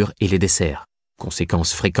nourriture et les desserts,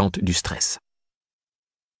 conséquence fréquente du stress.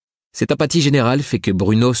 Cette apathie générale fait que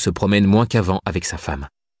Bruno se promène moins qu'avant avec sa femme.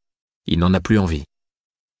 Il n'en a plus envie.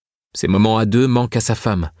 Ces moments à deux manquent à sa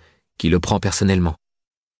femme, qui le prend personnellement.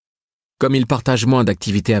 Comme il partage moins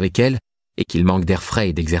d'activités avec elle, et qu'il manque d'air frais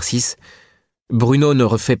et d'exercice, Bruno ne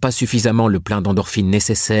refait pas suffisamment le plein d'endorphines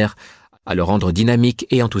nécessaire à le rendre dynamique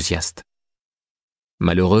et enthousiaste.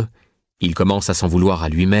 Malheureux, il commence à s'en vouloir à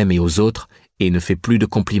lui-même et aux autres et ne fait plus de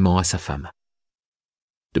compliments à sa femme.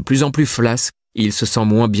 De plus en plus flasque, il se sent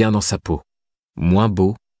moins bien dans sa peau, moins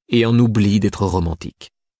beau et en oublie d'être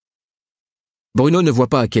romantique. Bruno ne voit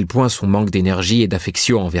pas à quel point son manque d'énergie et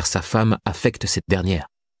d'affection envers sa femme affecte cette dernière.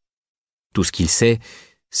 Tout ce qu'il sait,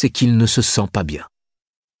 c'est qu'il ne se sent pas bien.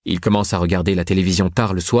 Il commence à regarder la télévision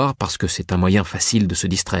tard le soir parce que c'est un moyen facile de se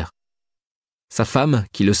distraire. Sa femme,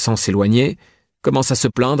 qui le sent s'éloigner, commence à se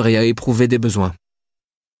plaindre et à éprouver des besoins.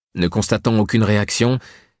 Ne constatant aucune réaction,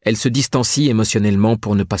 elle se distancie émotionnellement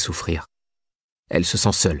pour ne pas souffrir. Elle se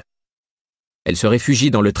sent seule. Elle se réfugie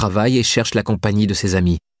dans le travail et cherche la compagnie de ses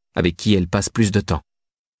amis, avec qui elle passe plus de temps.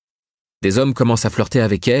 Des hommes commencent à flirter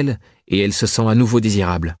avec elle et elle se sent à nouveau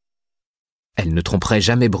désirable. Elle ne tromperait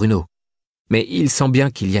jamais Bruno, mais il sent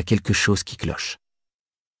bien qu'il y a quelque chose qui cloche.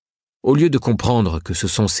 Au lieu de comprendre que ce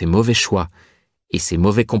sont ses mauvais choix et ses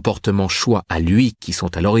mauvais comportements choix à lui qui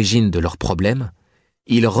sont à l'origine de leurs problèmes,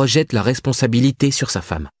 il rejette la responsabilité sur sa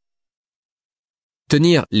femme.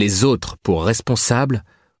 Tenir les autres pour responsables,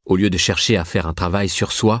 au lieu de chercher à faire un travail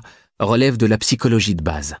sur soi, relève de la psychologie de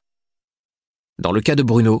base. Dans le cas de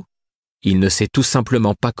Bruno, il ne sait tout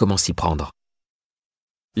simplement pas comment s'y prendre.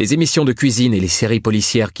 Les émissions de cuisine et les séries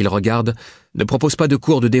policières qu'il regarde ne proposent pas de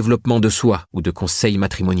cours de développement de soi ou de conseils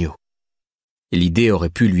matrimoniaux. L'idée aurait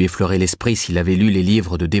pu lui effleurer l'esprit s'il avait lu les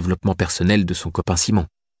livres de développement personnel de son copain Simon.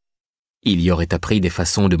 Il y aurait appris des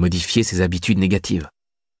façons de modifier ses habitudes négatives.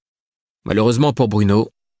 Malheureusement pour Bruno,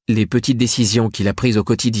 les petites décisions qu'il a prises au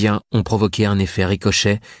quotidien ont provoqué un effet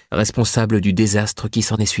ricochet responsable du désastre qui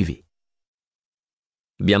s'en est suivi.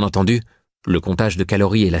 Bien entendu, le comptage de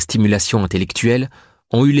calories et la stimulation intellectuelle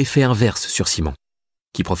ont eu l'effet inverse sur Simon,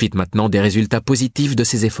 qui profite maintenant des résultats positifs de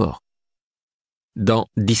ses efforts. Dans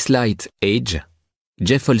This Light Age,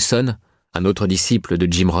 Jeff Olson, un autre disciple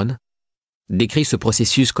de Jim Rohn, décrit ce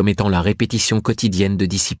processus comme étant la répétition quotidienne de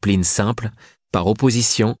disciplines simples par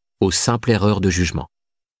opposition aux simples erreurs de jugement.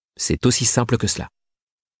 C'est aussi simple que cela.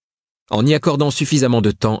 En y accordant suffisamment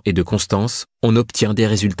de temps et de constance, on obtient des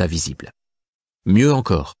résultats visibles. Mieux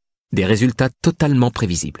encore, des résultats totalement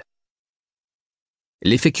prévisibles.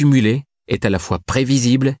 L'effet cumulé est à la fois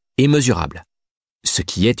prévisible et mesurable, ce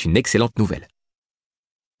qui est une excellente nouvelle.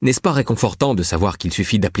 N'est-ce pas réconfortant de savoir qu'il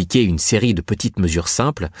suffit d'appliquer une série de petites mesures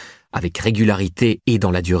simples, avec régularité et dans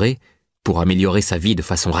la durée, pour améliorer sa vie de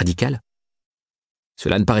façon radicale?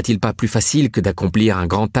 Cela ne paraît-il pas plus facile que d'accomplir un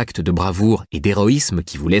grand acte de bravoure et d'héroïsme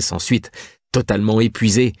qui vous laisse ensuite totalement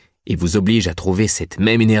épuisé et vous oblige à trouver cette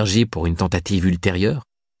même énergie pour une tentative ultérieure,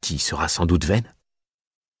 qui sera sans doute vaine?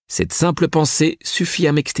 Cette simple pensée suffit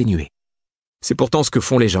à m'exténuer. C'est pourtant ce que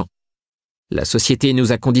font les gens. La société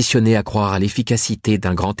nous a conditionnés à croire à l'efficacité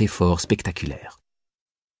d'un grand effort spectaculaire.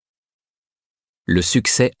 Le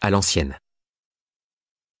succès à l'ancienne.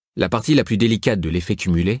 La partie la plus délicate de l'effet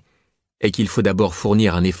cumulé est qu'il faut d'abord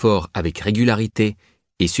fournir un effort avec régularité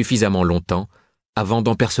et suffisamment longtemps avant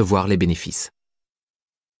d'en percevoir les bénéfices.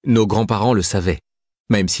 Nos grands-parents le savaient,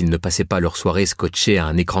 même s'ils ne passaient pas leur soirée scotchés à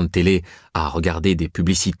un écran de télé à regarder des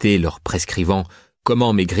publicités leur prescrivant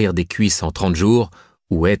comment maigrir des cuisses en 30 jours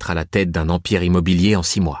ou être à la tête d'un empire immobilier en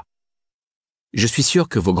 6 mois. Je suis sûr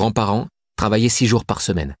que vos grands-parents travaillaient 6 jours par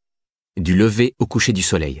semaine, du lever au coucher du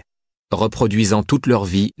soleil, reproduisant toute leur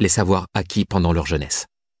vie les savoirs acquis pendant leur jeunesse.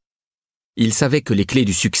 Ils savaient que les clés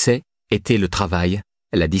du succès étaient le travail,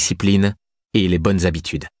 la discipline et les bonnes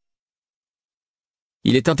habitudes.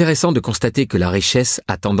 Il est intéressant de constater que la richesse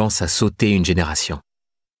a tendance à sauter une génération.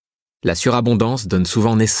 La surabondance donne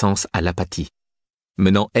souvent naissance à l'apathie,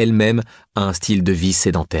 menant elle-même à un style de vie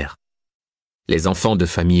sédentaire. Les enfants de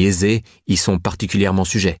familles aisées y sont particulièrement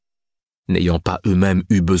sujets. N'ayant pas eux-mêmes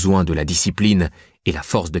eu besoin de la discipline et la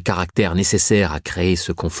force de caractère nécessaires à créer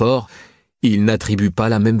ce confort, ils n'attribuent pas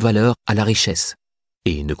la même valeur à la richesse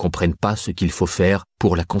et ne comprennent pas ce qu'il faut faire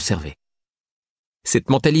pour la conserver. Cette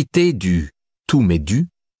mentalité du « tout m'est dû »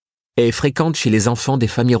 est fréquente chez les enfants des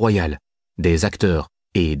familles royales, des acteurs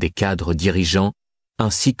et des cadres dirigeants,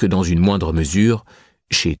 ainsi que dans une moindre mesure,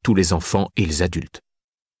 chez tous les enfants et les adultes.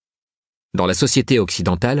 Dans la société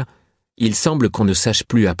occidentale, il semble qu'on ne sache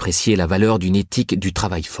plus apprécier la valeur d'une éthique du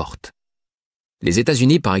travail forte. Les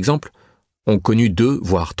États-Unis, par exemple, ont connu 2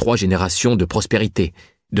 voire 3 générations de prospérité,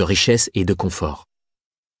 de richesse et de confort.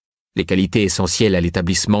 Les qualités essentielles à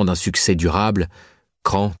l'établissement d'un succès durable,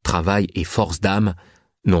 cran, travail et force d'âme,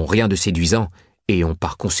 n'ont rien de séduisant et ont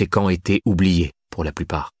par conséquent été oubliées pour la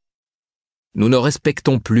plupart. Nous ne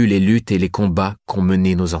respectons plus les luttes et les combats qu'ont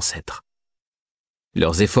menés nos ancêtres.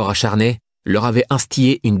 Leurs efforts acharnés leur avaient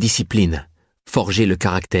instillé une discipline, forgé le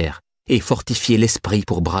caractère et fortifié l'esprit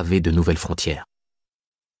pour braver de nouvelles frontières.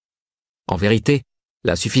 En vérité,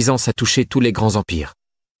 la suffisance a touché tous les grands empires,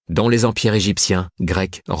 dont les empires égyptiens,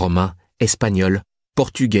 grecs, romains, espagnols,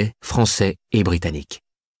 portugais, français et britanniques.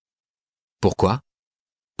 Pourquoi?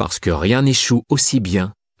 Parce que rien n'échoue aussi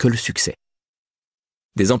bien que le succès.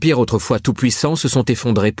 Des empires autrefois tout-puissants se sont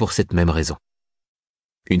effondrés pour cette même raison.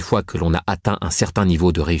 Une fois que l'on a atteint un certain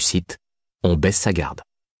niveau de réussite, on baisse sa garde.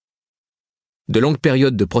 De longues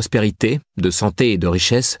périodes de prospérité, de santé et de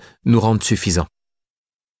richesse nous rendent suffisants.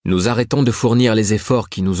 Nous arrêtons de fournir les efforts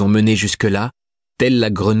qui nous ont menés jusque-là, telle la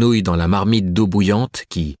grenouille dans la marmite d'eau bouillante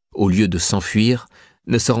qui, au lieu de s'enfuir,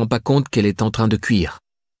 ne se rend pas compte qu'elle est en train de cuire,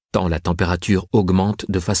 tant la température augmente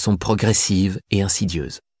de façon progressive et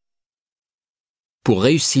insidieuse. Pour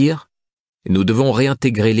réussir, nous devons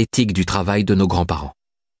réintégrer l'éthique du travail de nos grands-parents.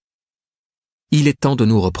 Il est temps de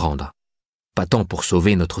nous reprendre, pas tant pour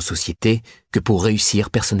sauver notre société que pour réussir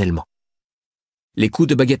personnellement. Les coups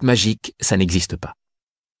de baguette magique, ça n'existe pas.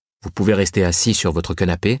 Vous pouvez rester assis sur votre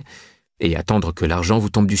canapé et attendre que l'argent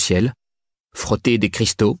vous tombe du ciel, frotter des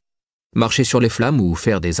cristaux, marcher sur les flammes ou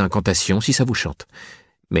faire des incantations si ça vous chante.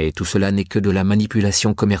 Mais tout cela n'est que de la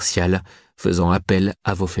manipulation commerciale faisant appel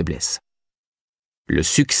à vos faiblesses. Le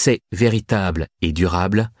succès véritable et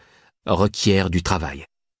durable requiert du travail,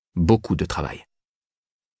 beaucoup de travail.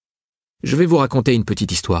 Je vais vous raconter une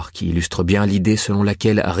petite histoire qui illustre bien l'idée selon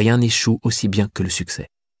laquelle rien n'échoue aussi bien que le succès.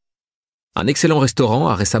 Un excellent restaurant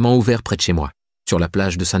a récemment ouvert près de chez moi, sur la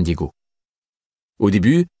plage de San Diego. Au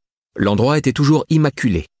début, l'endroit était toujours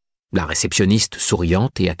immaculé, la réceptionniste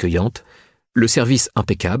souriante et accueillante, le service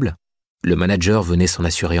impeccable, le manager venait s'en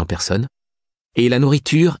assurer en personne, et la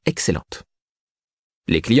nourriture excellente.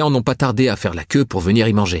 Les clients n'ont pas tardé à faire la queue pour venir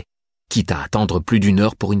y manger, quitte à attendre plus d'1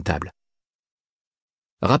 heure pour une table.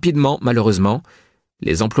 Rapidement, malheureusement,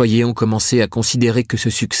 les employés ont commencé à considérer que ce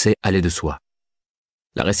succès allait de soi.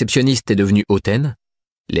 La réceptionniste est devenue hautaine,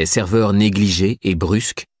 les serveurs négligés et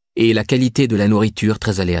brusques, et la qualité de la nourriture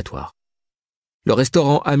très aléatoire. Le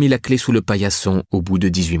restaurant a mis la clé sous le paillasson au bout de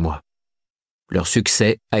 18 mois. Leur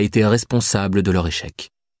succès a été responsable de leur échec.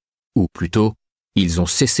 Ou plutôt, ils ont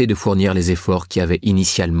cessé de fournir les efforts qui avaient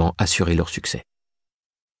initialement assuré leur succès.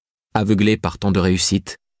 Aveuglés par tant de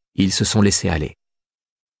réussite, ils se sont laissés aller.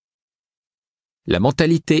 La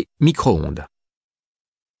mentalité micro-ondes.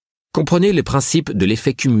 Comprenez le principe de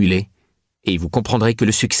l'effet cumulé et vous comprendrez que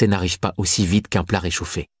le succès n'arrive pas aussi vite qu'un plat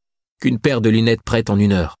réchauffé, qu'une paire de lunettes prête en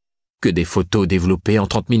 1 heure, que des photos développées en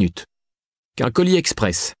 30 minutes, qu'un colis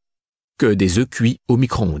express, que des œufs cuits au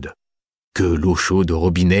micro-ondes, que l'eau chaude au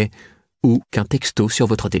robinet ou qu'un texto sur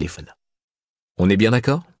votre téléphone. On est bien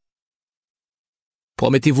d'accord?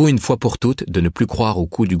 Promettez-vous une fois pour toutes de ne plus croire au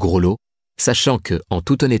coup du gros lot, sachant que, en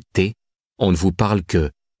toute honnêteté, on ne vous parle que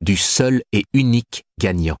du seul et unique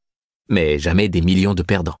gagnant, mais jamais des millions de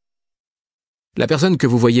perdants. La personne que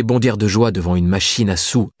vous voyez bondir de joie devant une machine à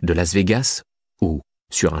sous de Las Vegas ou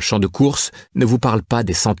sur un champ de course ne vous parle pas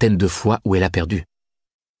des centaines de fois où elle a perdu.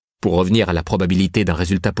 Pour revenir à la probabilité d'un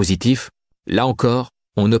résultat positif, là encore,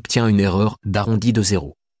 on obtient une erreur d'arrondi de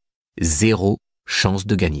 0. 0 chance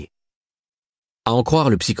de gagner. À en croire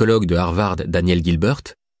le psychologue de Harvard Daniel Gilbert,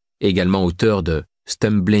 également auteur de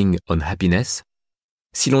Stumbling on Happiness,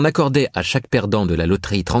 si l'on accordait à chaque perdant de la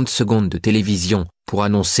loterie 30 secondes de télévision pour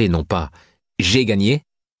annoncer non pas « j'ai gagné »,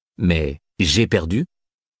 mais « j'ai perdu »,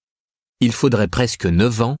 il faudrait presque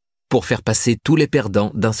 9 ans pour faire passer tous les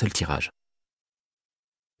perdants d'un seul tirage.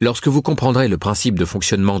 Lorsque vous comprendrez le principe de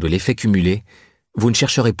fonctionnement de l'effet cumulé, vous ne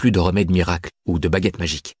chercherez plus de remède miracle ou de baguette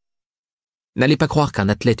magique. N'allez pas croire qu'un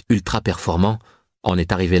athlète ultra performant en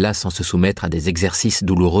est arrivé là sans se soumettre à des exercices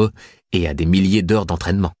douloureux et à des milliers d'heures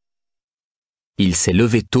d'entraînement. Il s'est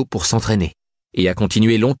levé tôt pour s'entraîner et a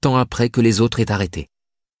continué longtemps après que les autres aient arrêté.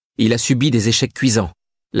 Il a subi des échecs cuisants,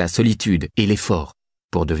 la solitude et l'effort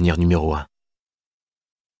pour devenir numéro 1.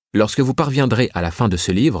 Lorsque vous parviendrez à la fin de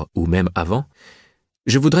ce livre, ou même avant,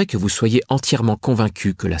 je voudrais que vous soyez entièrement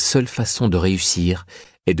convaincu que la seule façon de réussir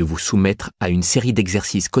est de vous soumettre à une série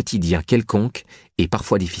d'exercices quotidiens quelconques et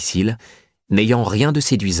parfois difficiles, n'ayant rien de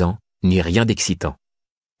séduisant ni rien d'excitant,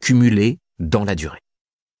 cumulés dans la durée.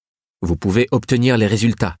 Vous pouvez obtenir les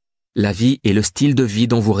résultats, la vie et le style de vie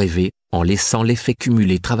dont vous rêvez en laissant l'effet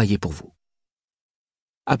cumulé travailler pour vous.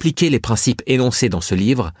 Appliquez les principes énoncés dans ce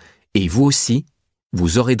livre et vous aussi,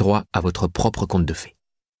 vous aurez droit à votre propre conte de fées.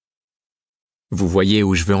 Vous voyez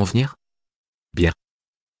où je veux en venir? Bien.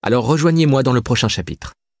 Alors rejoignez-moi dans le prochain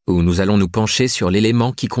chapitre, où nous allons nous pencher sur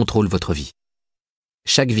l'élément qui contrôle votre vie.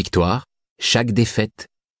 Chaque victoire, chaque défaite,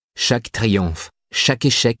 chaque triomphe, chaque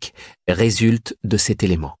échec résulte de cet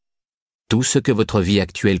élément. Tout ce que votre vie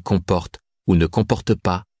actuelle comporte ou ne comporte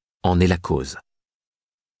pas en est la cause.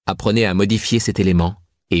 Apprenez à modifier cet élément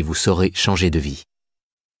et vous saurez changer de vie.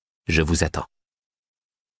 Je vous attends.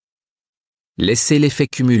 Laissez l'effet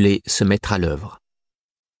cumulé se mettre à l'œuvre.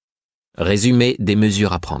 Résumé des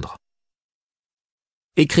mesures à prendre.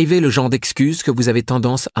 Écrivez le genre d'excuses que vous avez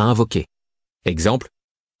tendance à invoquer. Exemple,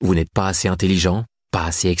 Vous n'êtes pas assez intelligent, pas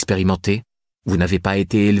assez expérimenté, vous n'avez pas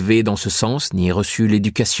été élevé dans ce sens, ni reçu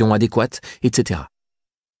l'éducation adéquate, etc.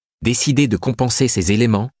 Décidez de compenser ces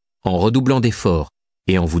éléments en redoublant d'efforts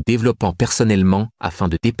et en vous développant personnellement afin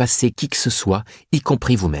de dépasser qui que ce soit, y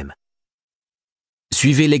compris vous-même.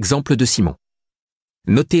 Suivez l'exemple de Simon.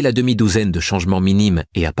 Notez la demi-douzaine de changements minimes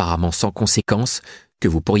et apparemment sans conséquences que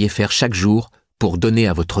vous pourriez faire chaque jour pour donner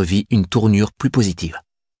à votre vie une tournure plus positive.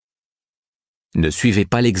 Ne suivez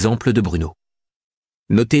pas l'exemple de Bruno.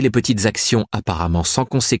 Notez les petites actions apparemment sans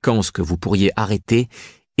conséquences que vous pourriez arrêter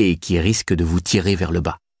et qui risquent de vous tirer vers le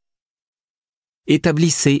bas.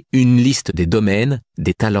 Établissez une liste des domaines,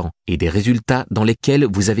 des talents et des résultats dans lesquels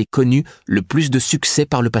vous avez connu le plus de succès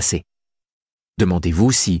par le passé.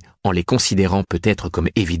 Demandez-vous si, en les considérant peut-être comme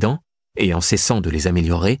évidents et en cessant de les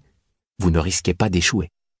améliorer, vous ne risquez pas d'échouer.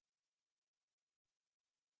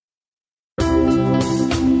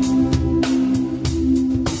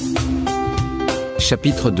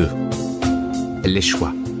 Chapitre 2. Les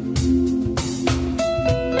choix.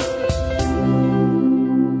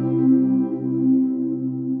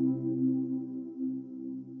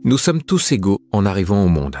 Nous sommes tous égaux en arrivant au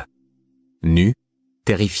monde, nus,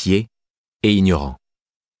 terrifiés et ignorants.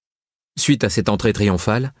 Suite à cette entrée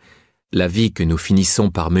triomphale, la vie que nous finissons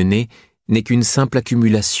par mener n'est qu'une simple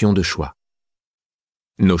accumulation de choix.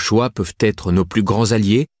 Nos choix peuvent être nos plus grands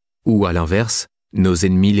alliés ou, à l'inverse, nos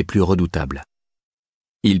ennemis les plus redoutables.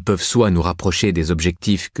 Ils peuvent soit nous rapprocher des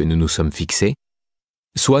objectifs que nous nous sommes fixés,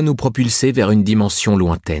 soit nous propulser vers une dimension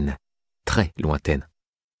lointaine, très lointaine.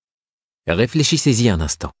 Réfléchissez-y un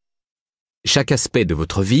instant. Chaque aspect de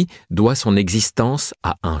votre vie doit son existence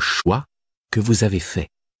à un choix que vous avez fait.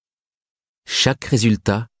 Chaque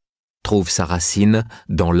résultat trouve sa racine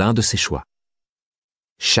dans l'un de ces choix.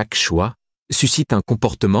 Chaque choix suscite un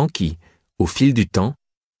comportement qui, au fil du temps,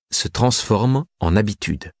 se transforme en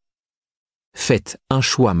habitude. Faites un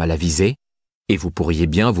choix mal avisé et vous pourriez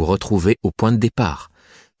bien vous retrouver au point de départ,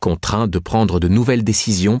 contraint de prendre de nouvelles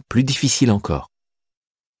décisions plus difficiles encore.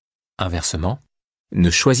 Inversement, ne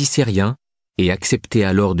choisissez rien et acceptez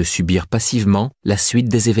alors de subir passivement la suite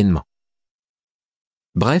des événements.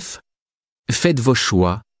 Bref, faites vos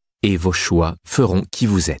choix et vos choix feront qui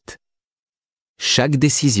vous êtes. Chaque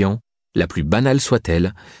décision, la plus banale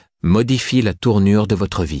soit-elle, modifie la tournure de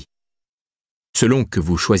votre vie. Selon que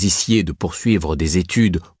vous choisissiez de poursuivre des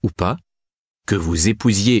études ou pas, que vous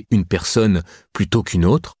épousiez une personne plutôt qu'une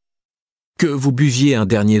autre, que vous buviez un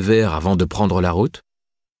dernier verre avant de prendre la route,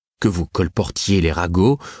 que vous colportiez les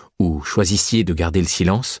ragots ou choisissiez de garder le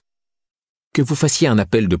silence, que vous fassiez un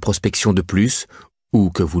appel de prospection de plus ou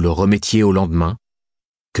que vous le remettiez au lendemain,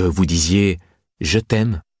 que vous disiez « je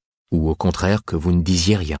t'aime » ou au contraire que vous ne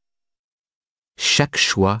disiez rien. Chaque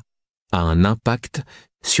choix a un impact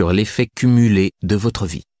sur l'effet cumulé de votre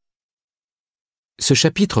vie. Ce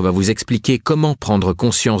chapitre va vous expliquer comment prendre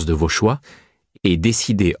conscience de vos choix et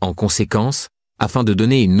décider en conséquence afin de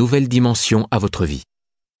donner une nouvelle dimension à votre vie.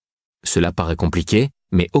 Cela paraît compliqué,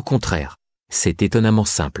 mais au contraire, c'est étonnamment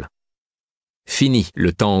simple. Fini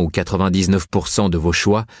le temps où 99% de vos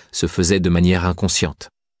choix se faisaient de manière inconsciente.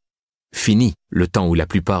 Fini le temps où la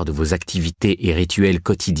plupart de vos activités et rituels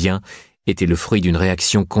quotidiens étaient le fruit d'une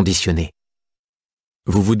réaction conditionnée.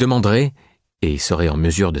 Vous vous demanderez, et serez en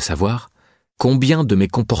mesure de savoir, combien de mes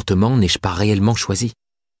comportements n'ai-je pas réellement choisi ?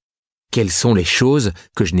 Quelles sont les choses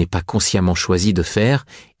que je n'ai pas consciemment choisi de faire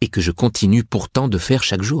et que je continue pourtant de faire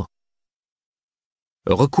chaque jour ?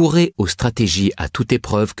 Recourez aux stratégies à toute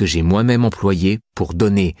épreuve que j'ai moi-même employées pour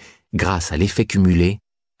donner, grâce à l'effet cumulé,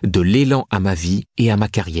 de l'élan à ma vie et à ma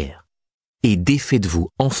carrière. Et défaites-vous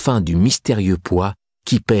enfin du mystérieux poids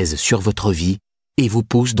qui pèse sur votre vie et vous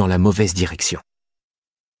pousse dans la mauvaise direction.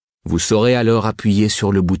 Vous saurez alors appuyer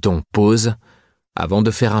sur le bouton « Pause » avant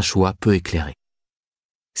de faire un choix peu éclairé.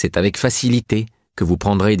 C'est avec facilité que vous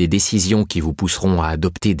prendrez des décisions qui vous pousseront à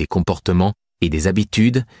adopter des comportements et des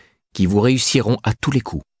habitudes qui vous réussiront à tous les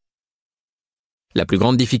coups. La plus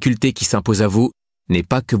grande difficulté qui s'impose à vous n'est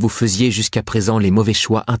pas que vous faisiez jusqu'à présent les mauvais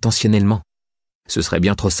choix intentionnellement. Ce serait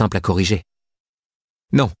bien trop simple à corriger.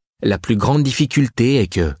 Non, la plus grande difficulté est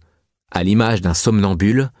que, à l'image d'un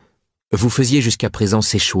somnambule, vous faisiez jusqu'à présent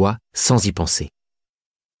ces choix sans y penser.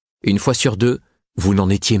 Une fois sur deux, vous n'en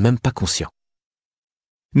étiez même pas conscient.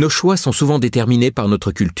 Nos choix sont souvent déterminés par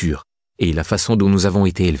notre culture et la façon dont nous avons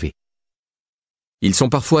été élevés. Ils sont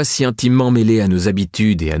parfois si intimement mêlés à nos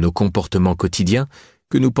habitudes et à nos comportements quotidiens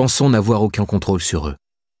que nous pensons n'avoir aucun contrôle sur eux.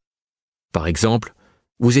 Par exemple,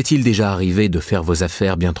 vous est-il déjà arrivé de faire vos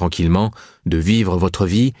affaires bien tranquillement, de vivre votre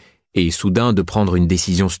vie et soudain de prendre une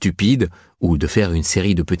décision stupide ou de faire une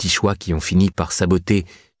série de petits choix qui ont fini par saboter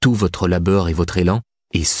tout votre labeur et votre élan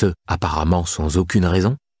et ce, apparemment sans aucune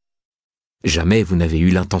raison? Jamais vous n'avez eu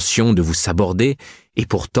l'intention de vous saborder, et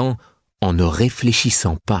pourtant, en ne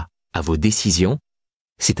réfléchissant pas à vos décisions,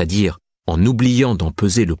 c'est-à-dire en oubliant d'en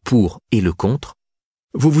peser le pour et le contre,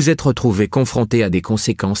 vous vous êtes retrouvé confronté à des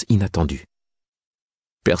conséquences inattendues.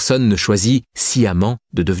 Personne ne choisit sciemment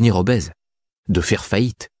de devenir obèse, de faire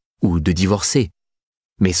faillite ou de divorcer.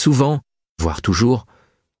 Mais souvent, voire toujours,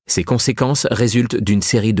 ces conséquences résultent d'une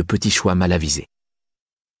série de petits choix mal avisés.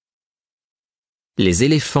 Les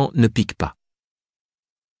éléphants ne piquent pas.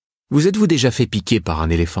 Vous êtes-vous déjà fait piquer par un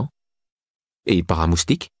éléphant? Et par un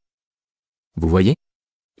moustique? Vous voyez,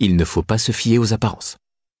 il ne faut pas se fier aux apparences.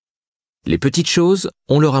 Les petites choses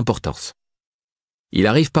ont leur importance. Il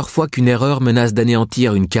arrive parfois qu'une erreur menace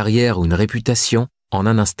d'anéantir une carrière ou une réputation en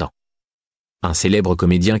un instant. Un célèbre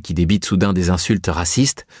comédien qui débite soudain des insultes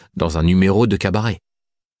racistes dans un numéro de cabaret.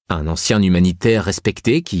 Un ancien humanitaire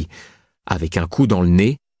respecté qui, avec un coup dans le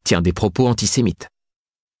nez, tient des propos antisémites.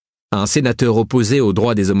 Un sénateur opposé aux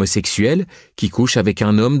droits des homosexuels qui couche avec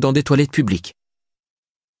un homme dans des toilettes publiques.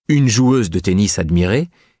 Une joueuse de tennis admirée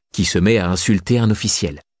qui se met à insulter un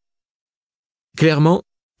officiel. Clairement,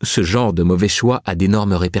 ce genre de mauvais choix a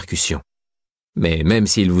d'énormes répercussions. Mais même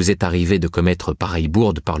s'il vous est arrivé de commettre pareille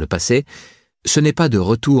bourde par le passé, ce n'est pas de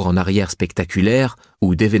retour en arrière spectaculaire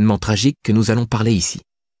ou d'événements tragiques que nous allons parler ici.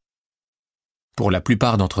 Pour la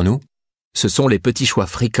plupart d'entre nous, ce sont les petits choix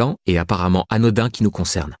fréquents et apparemment anodins qui nous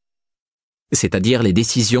concernent. C'est-à-dire les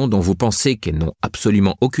décisions dont vous pensez qu'elles n'ont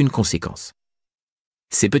absolument aucune conséquence.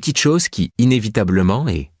 Ces petites choses qui, inévitablement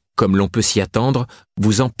et comme l'on peut s'y attendre,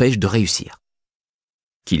 vous empêchent de réussir.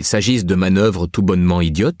 Qu'il s'agisse de manœuvres tout bonnement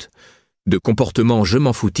idiotes, de comportements je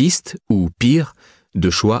m'en foutistes ou, pire, de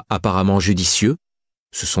choix apparemment judicieux,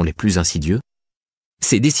 ce sont les plus insidieux,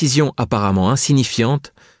 ces décisions apparemment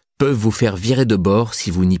insignifiantes peuvent vous faire virer de bord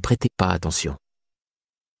si vous n'y prêtez pas attention.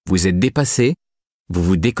 Vous êtes dépassé, vous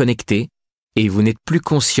vous déconnectez et vous n'êtes plus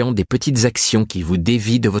conscient des petites actions qui vous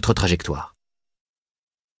dévient de votre trajectoire.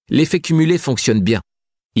 L'effet cumulé fonctionne bien.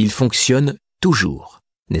 Il fonctionne toujours,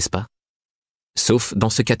 n'est-ce pas? Sauf dans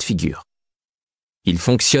ce cas de figure. Il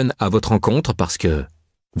fonctionne à votre encontre parce que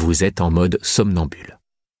vous êtes en mode somnambule.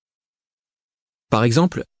 Par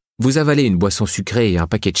exemple, vous avalez une boisson sucrée et un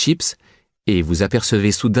paquet de chips et vous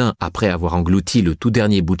apercevez soudain, après avoir englouti le tout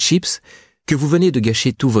dernier bout de chips, que vous venez de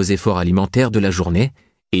gâcher tous vos efforts alimentaires de la journée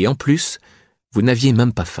et en plus, vous n'aviez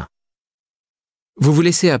même pas faim. Vous vous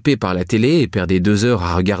laissez happer par la télé et perdez 2 heures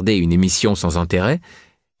à regarder une émission sans intérêt,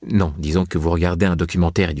 non, disons que vous regardez un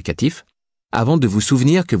documentaire éducatif, avant de vous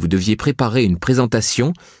souvenir que vous deviez préparer une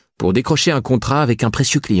présentation pour décrocher un contrat avec un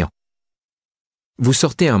précieux client. Vous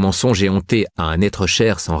sortez un mensonge éhonté à un être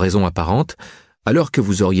cher sans raison apparente, alors que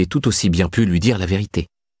vous auriez tout aussi bien pu lui dire la vérité.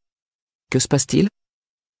 Que se passe-t-il?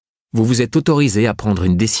 Vous vous êtes autorisé à prendre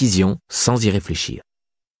une décision sans y réfléchir.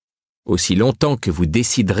 Aussi longtemps que vous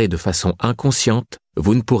déciderez de façon inconsciente,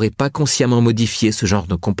 vous ne pourrez pas consciemment modifier ce genre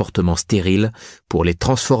de comportements stériles pour les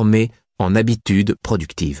transformer en habitudes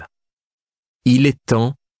productives. Il est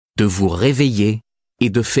temps de vous réveiller et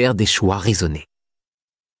de faire des choix raisonnés.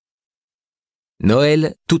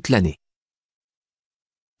 Noël toute l'année.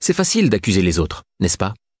 C'est facile d'accuser les autres, n'est-ce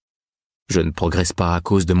pas? Je ne progresse pas à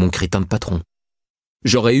cause de mon crétin de patron.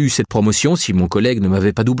 J'aurais eu cette promotion si mon collègue ne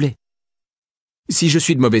m'avait pas doublé. Si je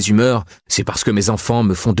suis de mauvaise humeur, c'est parce que mes enfants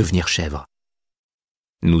me font devenir chèvre.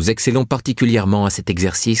 Nous excellons particulièrement à cet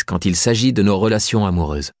exercice quand il s'agit de nos relations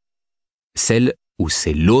amoureuses. Celles où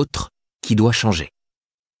c'est l'autre qui doit changer.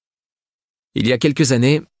 Il y a quelques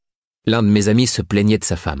années, l'un de mes amis se plaignait de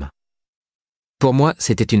sa femme. Pour moi,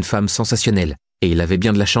 c'était une femme sensationnelle, et il avait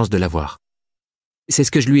bien de la chance de l'avoir. C'est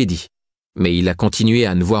ce que je lui ai dit, mais il a continué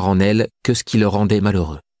à ne voir en elle que ce qui le rendait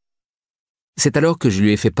malheureux. C'est alors que je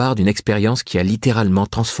lui ai fait part d'une expérience qui a littéralement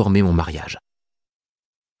transformé mon mariage.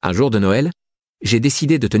 Un jour de Noël, j'ai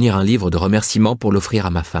décidé de tenir un livre de remerciements pour l'offrir à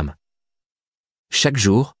ma femme. Chaque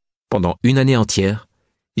jour, pendant une année entière,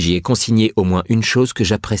 j'y ai consigné au moins une chose que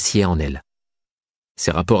j'appréciais en elle.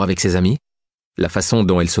 Ses rapports avec ses amis, la façon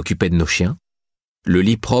dont elle s'occupait de nos chiens, le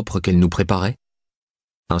lit propre qu'elle nous préparait,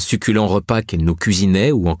 un succulent repas qu'elle nous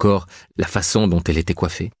cuisinait ou encore la façon dont elle était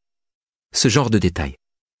coiffée. Ce genre de détails.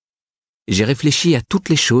 J'ai réfléchi à toutes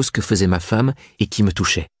les choses que faisait ma femme et qui me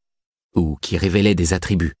touchaient, ou qui révélaient des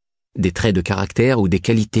attributs, des traits de caractère ou des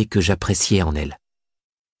qualités que j'appréciais en elle.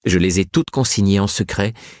 Je les ai toutes consignées en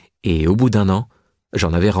secret et au bout d'un an,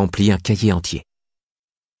 j'en avais rempli un cahier entier.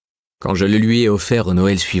 Quand je le lui ai offert au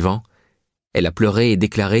Noël suivant, elle a pleuré et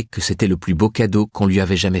déclaré que c'était le plus beau cadeau qu'on lui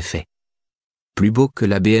avait jamais fait. Plus beau que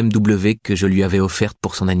la BMW que je lui avais offerte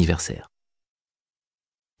pour son anniversaire.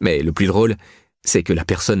 Mais le plus drôle, c'est que la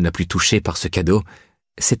personne la plus touchée par ce cadeau,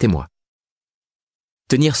 c'était moi.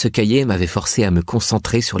 Tenir ce cahier m'avait forcé à me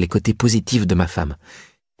concentrer sur les côtés positifs de ma femme,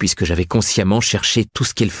 puisque j'avais consciemment cherché tout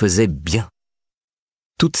ce qu'elle faisait bien.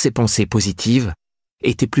 Toutes ces pensées positives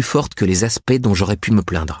étaient plus fortes que les aspects dont j'aurais pu me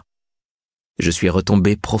plaindre. Je suis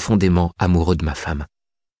retombé profondément amoureux de ma femme.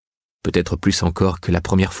 Peut-être plus encore que la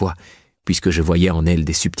première fois, puisque je voyais en elle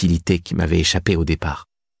des subtilités qui m'avaient échappé au départ.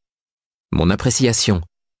 Mon appréciation,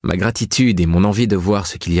 ma gratitude et mon envie de voir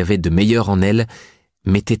ce qu'il y avait de meilleur en elle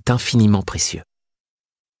m'étaient infiniment précieux.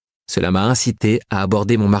 Cela m'a incité à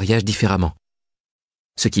aborder mon mariage différemment.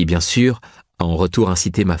 Ce qui, bien sûr, a en retour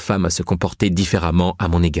incité ma femme à se comporter différemment à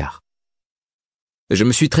mon égard. Je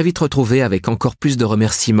me suis très vite retrouvé avec encore plus de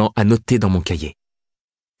remerciements à noter dans mon cahier.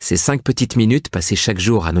 Ces 5 petites minutes passées chaque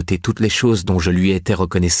jour à noter toutes les choses dont je lui étais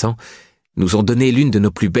reconnaissant nous ont donné l'une de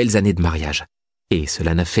nos plus belles années de mariage, et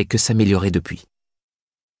cela n'a fait que s'améliorer depuis.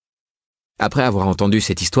 Après avoir entendu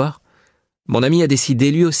cette histoire, mon ami a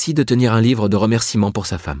décidé lui aussi de tenir un livre de remerciements pour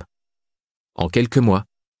sa femme. En quelques mois,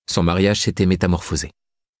 son mariage s'était métamorphosé.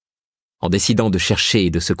 En décidant de chercher et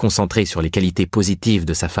de se concentrer sur les qualités positives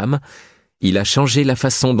de sa femme, il a changé la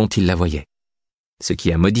façon dont il la voyait, ce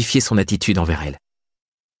qui a modifié son attitude envers elle.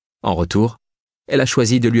 En retour, elle a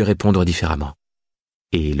choisi de lui répondre différemment.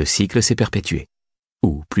 Et le cycle s'est perpétué,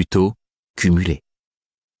 ou plutôt cumulé.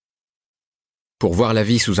 Pour voir la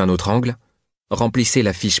vie sous un autre angle, remplissez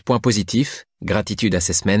la fiche Point positif, Gratitude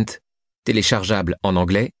Assessment, téléchargeable en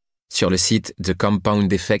anglais, sur le site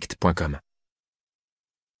thecompoundeffect.com.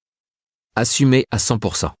 Assumez à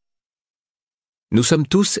 100%. Nous sommes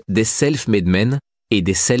tous des self-made men et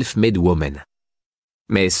des self-made women.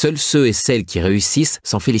 Mais seuls ceux et celles qui réussissent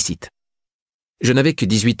s'en félicitent. Je n'avais que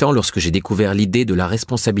 18 ans lorsque j'ai découvert l'idée de la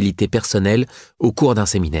responsabilité personnelle au cours d'un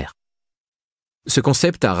séminaire. Ce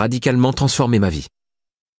concept a radicalement transformé ma vie.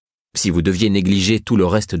 Si vous deviez négliger tout le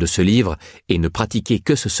reste de ce livre et ne pratiquer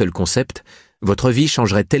que ce seul concept, votre vie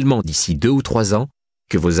changerait tellement d'ici 2 ou 3 ans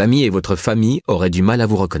que vos amis et votre famille auraient du mal à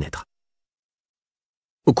vous reconnaître.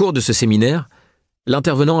 Au cours de ce séminaire,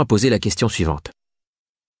 l'intervenant a posé la question suivante.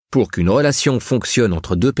 Pour qu'une relation fonctionne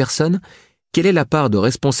entre 2 personnes, quelle est la part de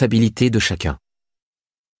responsabilité de chacun?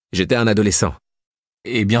 J'étais un adolescent.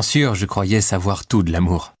 Et bien sûr, je croyais savoir tout de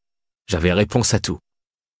l'amour. J'avais réponse à tout.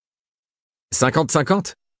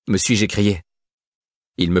 50-50, me suis-je écrié.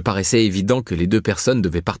 Il me paraissait évident que les 2 personnes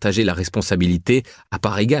devaient partager la responsabilité à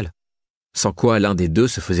part égale, sans quoi l'un des 2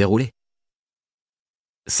 se faisait rouler.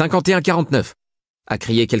 51-49, a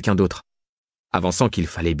crié quelqu'un d'autre, avançant qu'il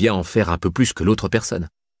fallait bien en faire un peu plus que l'autre personne.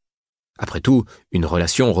 Après tout, une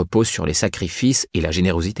relation repose sur les sacrifices et la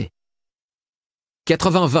générosité.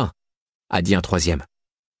 80-20, a dit un troisième.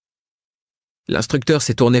 L'instructeur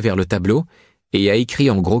s'est tourné vers le tableau et a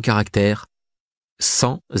écrit en gros caractères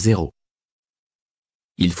 100-0.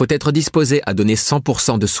 Il faut être disposé à donner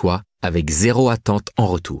 100% de soi avec 0 attente en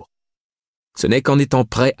retour. Ce n'est qu'en étant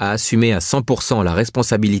prêt à assumer à 100% la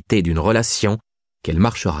responsabilité d'une relation qu'elle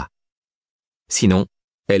marchera. Sinon,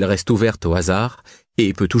 elle reste ouverte au hasard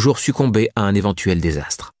et peut toujours succomber à un éventuel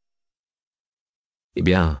désastre. Eh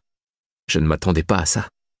bien, je ne m'attendais pas à ça.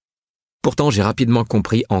 Pourtant, j'ai rapidement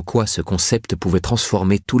compris en quoi ce concept pouvait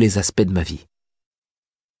transformer tous les aspects de ma vie.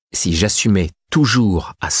 Si j'assumais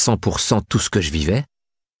toujours à 100% tout ce que je vivais,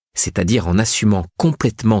 c'est-à-dire en assumant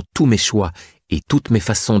complètement tous mes choix et toutes mes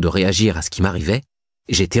façons de réagir à ce qui m'arrivait,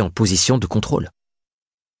 j'étais en position de contrôle.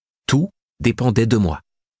 Tout dépendait de moi.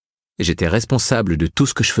 J'étais responsable de tout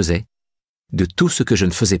ce que je faisais, de tout ce que je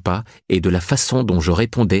ne faisais pas et de la façon dont je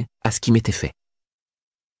répondais à ce qui m'était fait.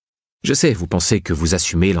 Je sais, vous pensez que vous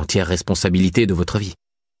assumez l'entière responsabilité de votre vie.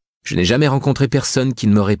 Je n'ai jamais rencontré personne qui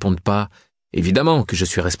ne me réponde pas « Évidemment que je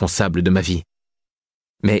suis responsable de ma vie ».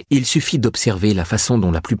 Mais il suffit d'observer la façon dont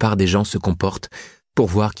la plupart des gens se comportent pour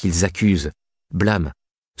voir qu'ils accusent, blâment,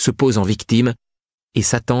 se posent en victime et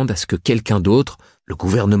s'attendent à ce que quelqu'un d'autre, le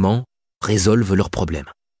gouvernement, résolve leurs problèmes.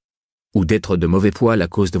 Ou d'être de mauvais poil à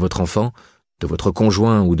cause de votre enfant, de votre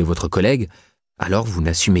conjoint ou de votre collègue, alors vous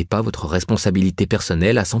n'assumez pas votre responsabilité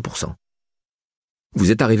personnelle à 100%.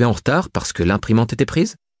 Vous êtes arrivé en retard parce que l'imprimante était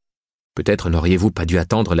prise? Peut-être n'auriez-vous pas dû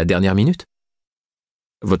attendre la dernière minute?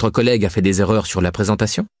 Votre collègue a fait des erreurs sur la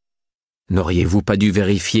présentation? N'auriez-vous pas dû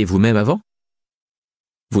vérifier vous-même avant?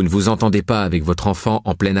 Vous ne vous entendez pas avec votre enfant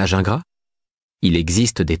en plein âge ingrat? Il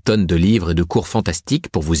existe des tonnes de livres et de cours fantastiques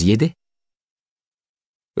pour vous y aider.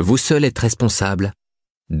 Vous seul êtes responsable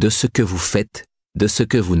de ce que vous faites, de ce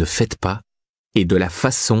que vous ne faites pas, et de la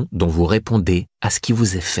façon dont vous répondez à ce qui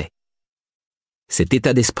vous est fait. Cet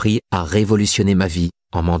état d'esprit a révolutionné ma vie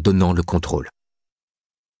en m'en donnant le contrôle.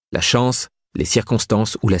 La chance, les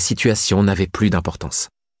circonstances ou la situation n'avaient plus d'importance.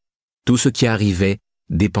 Tout ce qui arrivait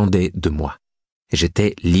dépendait de moi.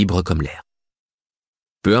 J'étais libre comme l'air.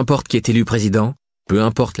 Peu importe qui est élu président, peu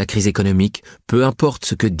importe la crise économique, peu importe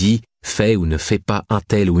ce que dit, fait ou ne fait pas un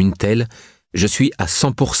tel ou une telle, je suis à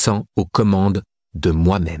 100% aux commandes de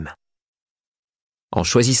moi-même. En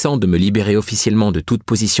choisissant de me libérer officiellement de toute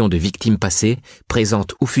position de victime passée,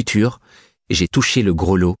 présente ou future, j'ai touché le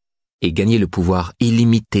gros lot et gagné le pouvoir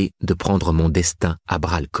illimité de prendre mon destin à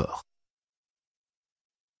bras-le-corps.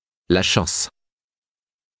 La chance.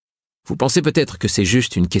 Vous pensez peut-être que c'est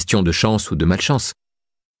juste une question de chance ou de malchance,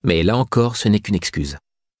 mais là encore, ce n'est qu'une excuse.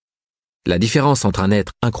 La différence entre un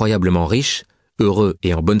être incroyablement riche, heureux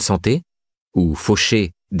et en bonne santé, ou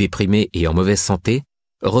fauché, déprimé et en mauvaise santé,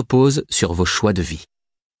 repose sur vos choix de vie.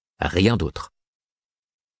 Rien d'autre.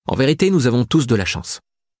 En vérité, nous avons tous de la chance.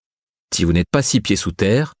 Si vous n'êtes pas 6 pieds sous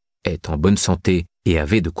terre, êtes en bonne santé et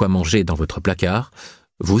avez de quoi manger dans votre placard,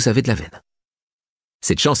 vous avez de la veine.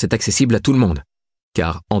 Cette chance est accessible à tout le monde,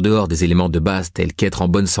 car en dehors des éléments de base tels qu'être en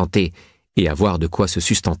bonne santé et avoir de quoi se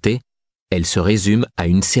sustenter, elle se résume à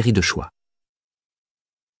une série de choix.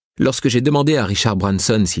 Lorsque j'ai demandé à Richard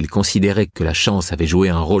Branson s'il considérait que la chance avait joué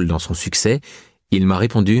un rôle dans son succès, il m'a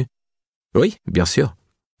répondu « Oui, bien sûr,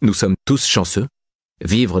 nous sommes tous chanceux.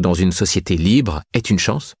 Vivre dans une société libre est une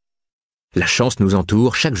chance. La chance nous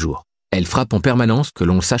entoure chaque jour. Elle frappe en permanence que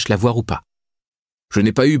l'on sache la voir ou pas. Je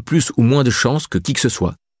n'ai pas eu plus ou moins de chance que qui que ce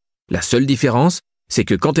soit. La seule différence, c'est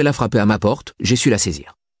que quand elle a frappé à ma porte, j'ai su la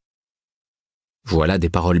saisir. » Voilà des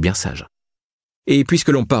paroles bien sages. Et puisque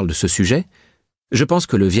l'on parle de ce sujet, je pense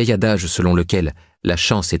que le vieil adage selon lequel la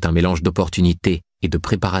chance est un mélange d'opportunités et de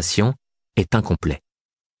préparation est incomplet.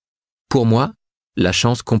 Pour moi, la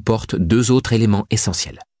chance comporte 2 autres éléments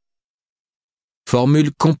essentiels.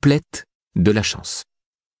 Formule complète de la chance.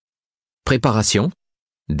 Préparation,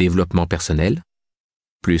 développement personnel,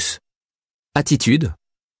 plus attitude,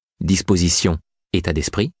 disposition, état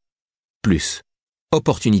d'esprit, plus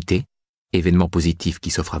opportunité, événement positif qui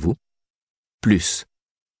s'offre à vous, plus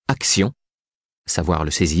action, savoir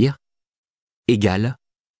le saisir, égale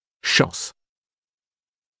chance.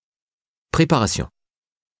 Préparation.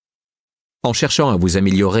 En cherchant à vous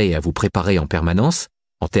améliorer et à vous préparer en permanence,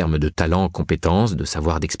 en termes de talent, compétences, de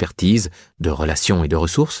savoir d'expertise, de relations et de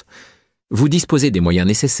ressources, vous disposez des moyens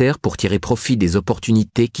nécessaires pour tirer profit des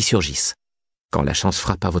opportunités qui surgissent, quand la chance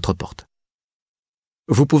frappe à votre porte.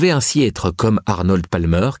 Vous pouvez ainsi être comme Arnold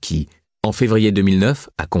Palmer qui, en février 2009,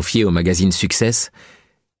 a confié au magazine Success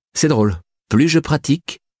 « C'est drôle, plus je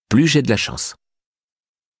pratique, plus j'ai de la chance. »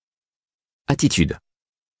 Attitude.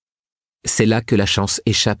 C'est là que la chance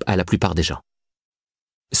échappe à la plupart des gens.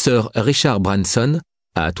 Sir Richard Branson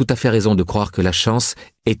a tout à fait raison de croire que la chance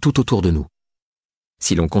est tout autour de nous.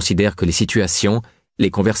 Si l'on considère que les situations,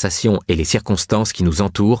 les conversations et les circonstances qui nous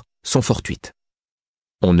entourent sont fortuites.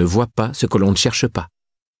 On ne voit pas ce que l'on ne cherche pas,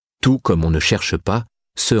 tout comme on ne cherche pas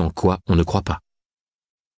ce en quoi on ne croit pas.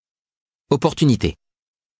 Opportunité.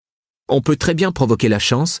 On peut très bien provoquer la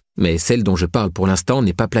chance, mais celle dont je parle pour l'instant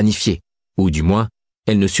n'est pas planifiée, ou du moins,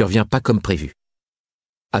 elle ne survient pas comme prévu.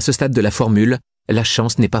 À ce stade de la formule, la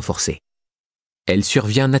chance n'est pas forcée. Elle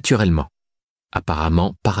survient naturellement,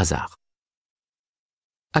 apparemment par hasard.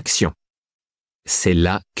 Action. C'est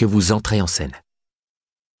là que vous entrez en scène.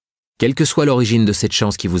 Quelle que soit l'origine de cette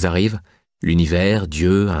chance qui vous arrive, l'univers,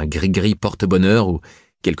 Dieu, un gris-gris porte-bonheur ou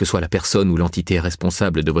quelle que soit la personne ou l'entité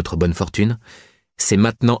responsable de votre bonne fortune, c'est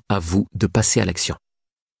maintenant à vous de passer à l'action.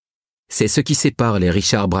 C'est ce qui sépare les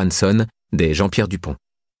Richard Branson des Jean-Pierre Dupont.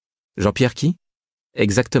 Jean-Pierre qui?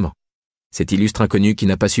 Exactement. Cet illustre inconnu qui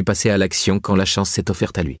n'a pas su passer à l'action quand la chance s'est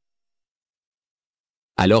offerte à lui.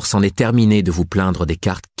 Alors c'en est terminé de vous plaindre des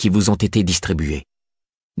cartes qui vous ont été distribuées,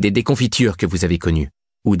 des déconfitures que vous avez connues,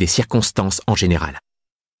 ou des circonstances en général.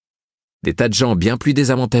 Des tas de gens bien plus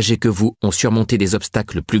désavantagés que vous ont surmonté des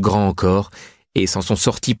obstacles plus grands encore et s'en sont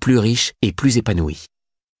sortis plus riches et plus épanouis.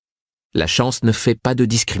 La chance ne fait pas de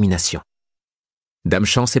discrimination. Dame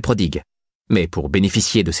chance est prodigue, mais pour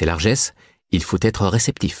bénéficier de ses largesses, il faut être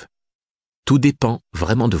réceptif. Tout dépend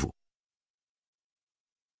vraiment de vous.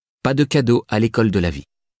 Pas de cadeau à l'école de la vie.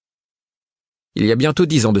 Il y a bientôt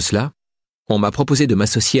 10 ans de cela, on m'a proposé de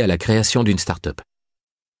m'associer à la création d'une start-up.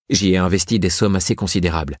 J'y ai investi des sommes assez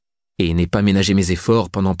considérables et n'ai pas ménagé mes efforts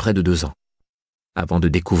pendant près de 2 ans, avant de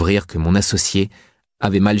découvrir que mon associé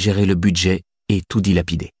avait mal géré le budget et tout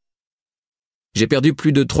dilapidé. J'ai perdu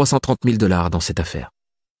plus de 330 000 $ dans cette affaire.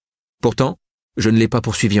 Pourtant, je ne l'ai pas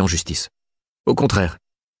poursuivi en justice. Au contraire,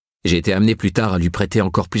 j'ai été amené plus tard à lui prêter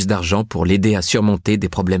encore plus d'argent pour l'aider à surmonter des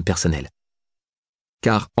problèmes personnels.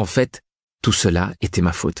 Car, en fait, tout cela était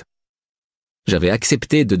ma faute. J'avais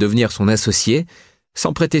accepté de devenir son associé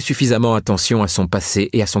sans prêter suffisamment attention à son passé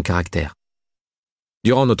et à son caractère.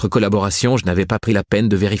 Durant notre collaboration, je n'avais pas pris la peine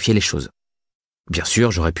de vérifier les choses. Bien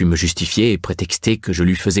sûr, j'aurais pu me justifier et prétexter que je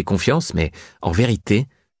lui faisais confiance, mais en vérité,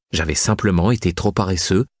 j'avais simplement été trop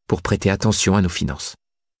paresseux pour prêter attention à nos finances.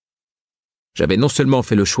 J'avais non seulement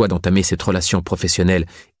fait le choix d'entamer cette relation professionnelle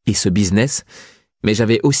et ce business, mais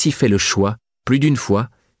j'avais aussi fait le choix, plus d'une fois,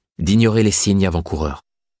 d'ignorer les signes avant-coureurs.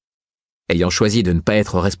 Ayant choisi de ne pas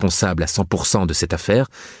être responsable à 100% de cette affaire,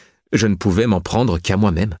 je ne pouvais m'en prendre qu'à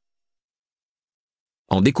moi-même.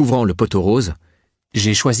 En découvrant le poteau rose,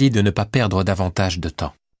 j'ai choisi de ne pas perdre davantage de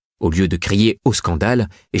temps. Au lieu de crier au scandale,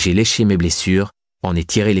 j'ai léché mes blessures, en ai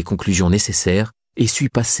tiré les conclusions nécessaires et suis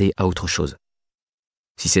passé à autre chose.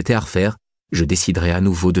 Si c'était à refaire, je déciderais à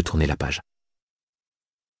nouveau de tourner la page.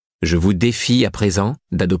 Je vous défie à présent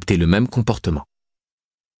d'adopter le même comportement.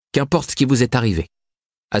 Qu'importe ce qui vous est arrivé,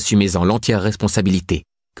 assumez-en l'entière responsabilité,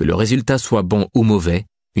 que le résultat soit bon ou mauvais,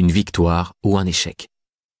 une victoire ou un échec.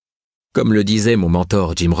 Comme le disait mon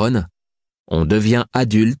mentor Jim Rohn, on devient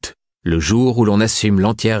adulte le jour où l'on assume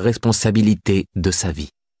l'entière responsabilité de sa vie.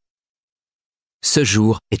 Ce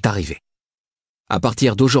jour est arrivé. À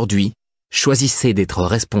partir d'aujourd'hui, choisissez d'être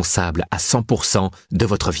responsable à 100% de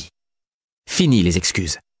votre vie. Fini les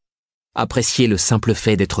excuses. Appréciez le simple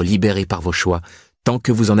fait d'être libéré par vos choix tant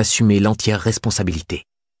que vous en assumez l'entière responsabilité.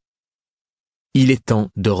 Il est temps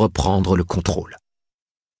de reprendre le contrôle.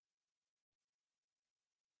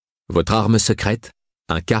 Votre arme secrète,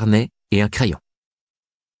 un carnet et un crayon.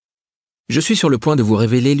 Je suis sur le point de vous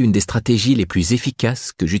révéler l'une des stratégies les plus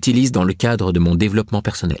efficaces que j'utilise dans le cadre de mon développement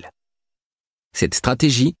personnel. Cette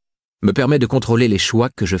stratégie me permet de contrôler les choix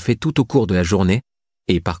que je fais tout au cours de la journée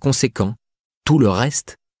et par conséquent, tout le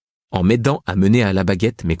reste, en m'aidant à mener à la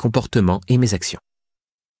baguette mes comportements et mes actions.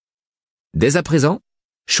 Dès à présent,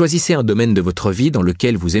 choisissez un domaine de votre vie dans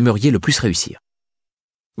lequel vous aimeriez le plus réussir.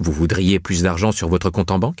 Vous voudriez plus d'argent sur votre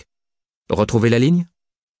compte en banque? Retrouver la ligne?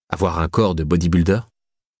 Avoir un corps de bodybuilder?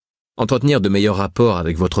 Entretenir de meilleurs rapports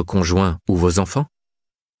avec votre conjoint ou vos enfants?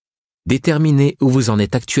 Déterminez où vous en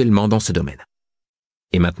êtes actuellement dans ce domaine.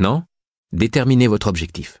 Et maintenant, déterminez votre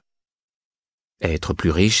objectif. Être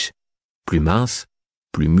plus riche, plus mince,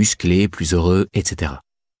 plus musclé, plus heureux, etc.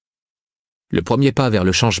 Le premier pas vers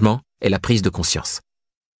le changement est la prise de conscience.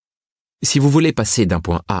 Si vous voulez passer d'un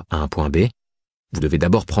point A à un point B, vous devez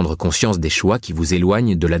d'abord prendre conscience des choix qui vous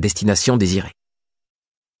éloignent de la destination désirée.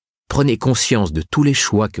 Prenez conscience de tous les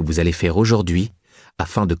choix que vous allez faire aujourd'hui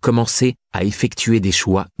afin de commencer à effectuer des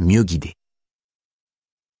choix mieux guidés.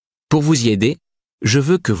 Pour vous y aider, je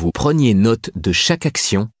veux que vous preniez note de chaque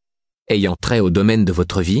action ayant trait au domaine de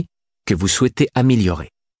votre vie que vous souhaitez améliorer.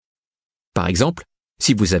 Par exemple,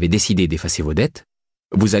 si vous avez décidé d'effacer vos dettes,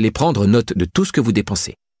 vous allez prendre note de tout ce que vous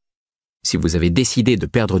dépensez. Si vous avez décidé de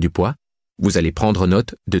perdre du poids, vous allez prendre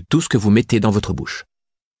note de tout ce que vous mettez dans votre bouche.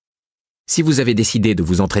 Si vous avez décidé de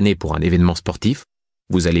vous entraîner pour un événement sportif,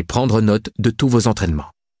 vous allez prendre note de tous vos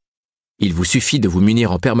entraînements. Il vous suffit de vous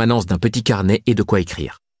munir en permanence d'un petit carnet et de quoi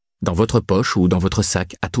écrire, dans votre poche ou dans votre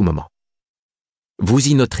sac à tout moment. Vous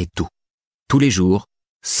y noterez tout, tous les jours,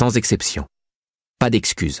 sans exception. Pas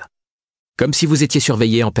d'excuses. Comme si vous étiez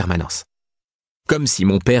surveillé en permanence. Comme si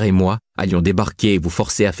mon père et moi allions débarquer et vous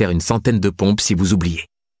forcer à faire une centaine de pompes si vous oubliez.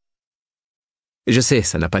 Je sais,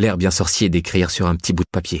 ça n'a pas l'air bien sorcier d'écrire sur un petit bout de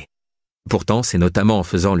papier. Pourtant, c'est notamment en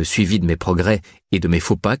faisant le suivi de mes progrès et de mes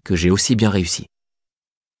faux pas que j'ai aussi bien réussi.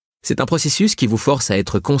 C'est un processus qui vous force à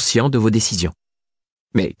être conscient de vos décisions.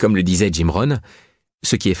 Mais comme le disait Jim Rohn,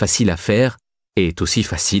 ce qui est facile à faire est aussi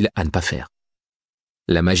facile à ne pas faire.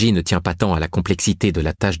 La magie ne tient pas tant à la complexité de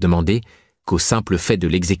la tâche demandée qu'au simple fait de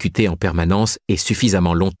l'exécuter en permanence et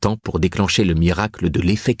suffisamment longtemps pour déclencher le miracle de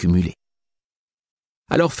l'effet cumulé.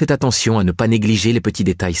 Alors faites attention à ne pas négliger les petits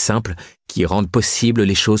détails simples qui rendent possibles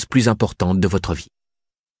les choses plus importantes de votre vie.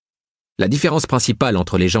 La différence principale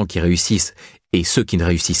entre les gens qui réussissent et ceux qui ne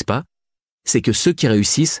réussissent pas, c'est que ceux qui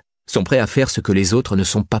réussissent sont prêts à faire ce que les autres ne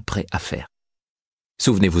sont pas prêts à faire.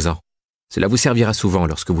 Souvenez-vous-en, cela vous servira souvent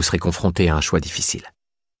lorsque vous serez confronté à un choix difficile.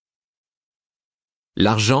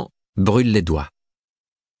 L'argent brûle les doigts.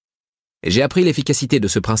 J'ai appris l'efficacité de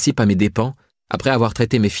ce principe à mes dépens après avoir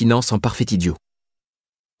traité mes finances en parfait idiot.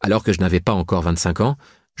 Alors que je n'avais pas encore 25 ans,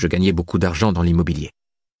 je gagnais beaucoup d'argent dans l'immobilier.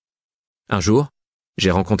 Un jour, j'ai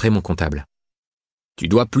rencontré mon comptable. « Tu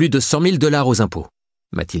dois plus de 100 000 $ aux impôts »,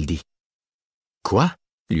 m'a-t-il dit. « Quoi ?»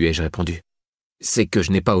 lui ai-je répondu. « C'est que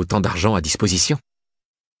je n'ai pas autant d'argent à disposition. »«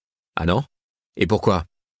 Ah non? Et pourquoi?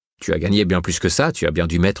 Tu as gagné bien plus que ça, tu as bien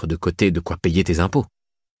dû mettre de côté de quoi payer tes impôts. »«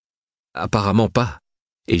 Apparemment pas, »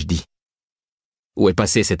 ai-je dit. « Où est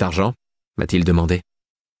passé cet argent ?» m'a-t-il demandé.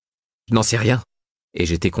 « Je n'en sais rien. » Et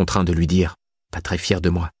j'étais contraint de lui dire, pas très fier de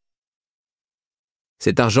moi.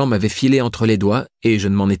 Cet argent m'avait filé entre les doigts et je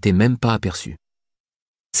ne m'en étais même pas aperçu.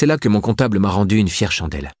 C'est là que mon comptable m'a rendu une fière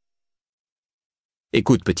chandelle. «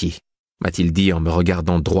 Écoute, petit, » m'a-t-il dit en me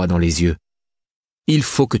regardant droit dans les yeux, « il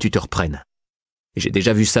faut que tu te reprennes. J'ai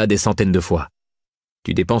déjà vu ça des centaines de fois.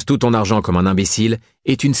 Tu dépenses tout ton argent comme un imbécile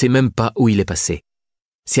et tu ne sais même pas où il est passé.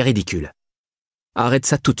 C'est ridicule. Arrête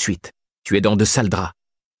ça tout de suite. Tu es dans de sales draps.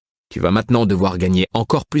 Tu vas maintenant devoir gagner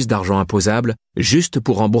encore plus d'argent imposable juste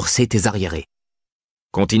pour rembourser tes arriérés.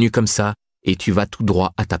 Continue comme ça et tu vas tout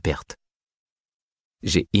droit à ta perte. »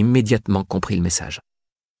 J'ai immédiatement compris le message.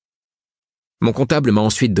 Mon comptable m'a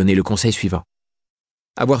ensuite donné le conseil suivant.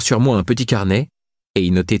 Avoir sur moi un petit carnet et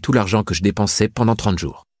y noter tout l'argent que je dépensais pendant 30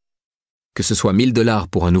 jours. Que ce soit 1 000 $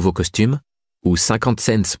 pour un nouveau costume ou 50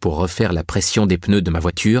 cents pour refaire la pression des pneus de ma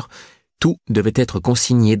voiture, tout devait être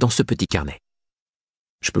consigné dans ce petit carnet.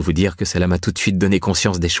 Je peux vous dire que cela m'a tout de suite donné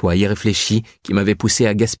conscience des choix irréfléchis qui m'avaient poussé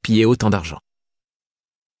à gaspiller autant d'argent.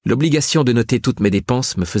 L'obligation de noter toutes mes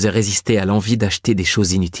dépenses me faisait résister à l'envie d'acheter des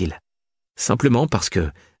choses inutiles. Simplement parce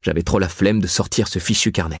que j'avais trop la flemme de sortir ce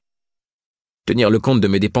fichu carnet. Tenir le compte de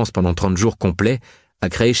mes dépenses pendant 30 jours complets a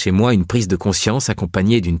créé chez moi une prise de conscience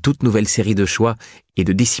accompagnée d'une toute nouvelle série de choix et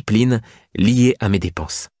de disciplines liées à mes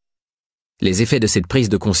dépenses. Les effets de cette prise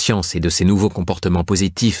de conscience et de ces nouveaux comportements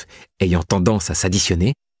positifs ayant tendance à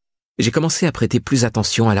s'additionner, j'ai commencé à prêter plus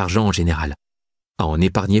attention à l'argent en général, à en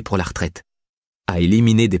épargner pour la retraite, à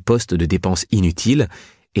éliminer des postes de dépenses inutiles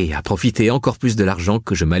et à profiter encore plus de l'argent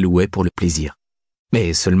que je m'allouais pour le plaisir,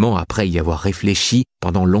 mais seulement après y avoir réfléchi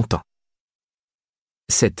pendant longtemps.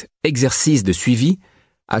 Cet exercice de suivi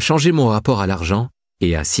a changé mon rapport à l'argent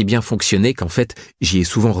et a si bien fonctionné qu'en fait, j'y ai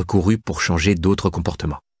souvent recouru pour changer d'autres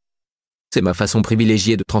comportements. C'est ma façon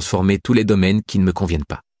privilégiée de transformer tous les domaines qui ne me conviennent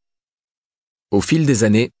pas. Au fil des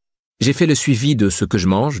années, j'ai fait le suivi de ce que je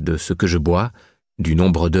mange, de ce que je bois, du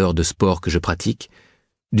nombre d'heures de sport que je pratique,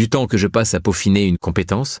 du temps que je passe à peaufiner une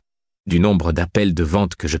compétence, du nombre d'appels de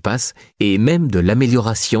vente que je passe, et même de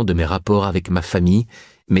l'amélioration de mes rapports avec ma famille,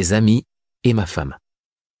 mes amis et ma femme.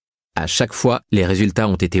 À chaque fois, les résultats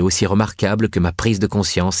ont été aussi remarquables que ma prise de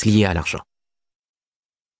conscience liée à l'argent.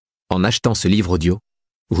 En achetant ce livre audio,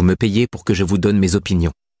 vous me payez pour que je vous donne mes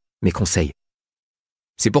opinions, mes conseils.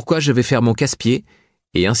 C'est pourquoi je vais faire mon casse-pied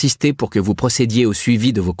et insister pour que vous procédiez au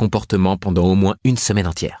suivi de vos comportements pendant au moins 1 semaine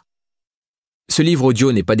entière. Ce livre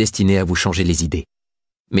audio n'est pas destiné à vous changer les idées,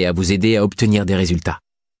 mais à vous aider à obtenir des résultats.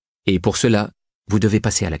 Et pour cela, vous devez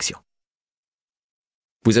passer à l'action.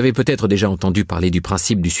 Vous avez peut-être déjà entendu parler du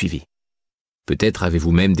principe du suivi. Peut-être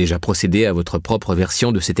avez-vous même déjà procédé à votre propre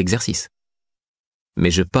version de cet exercice.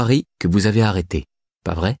 Mais je parie que vous avez arrêté,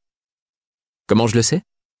 pas vrai? Comment je le sais?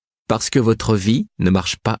 Parce que votre vie ne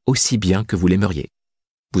marche pas aussi bien que vous l'aimeriez.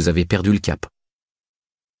 Vous avez perdu le cap.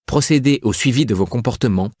 Procédez au suivi de vos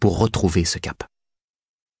comportements pour retrouver ce cap.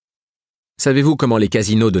 Savez-vous comment les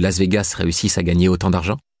casinos de Las Vegas réussissent à gagner autant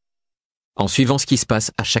d'argent? En suivant ce qui se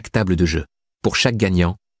passe à chaque table de jeu, pour chaque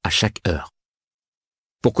gagnant, à chaque heure.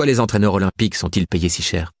 Pourquoi les entraîneurs olympiques sont-ils payés si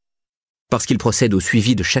cher? Parce qu'ils procèdent au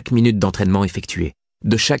suivi de chaque minute d'entraînement effectuée,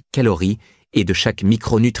 de chaque calorie et de chaque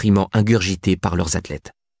micronutriment ingurgité par leurs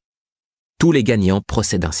athlètes. Tous les gagnants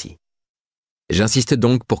procèdent ainsi. J'insiste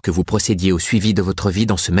donc pour que vous procédiez au suivi de votre vie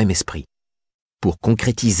dans ce même esprit, pour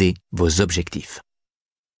concrétiser vos objectifs.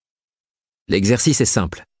 L'exercice est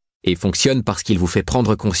simple et fonctionne parce qu'il vous fait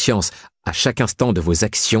prendre conscience à chaque instant de vos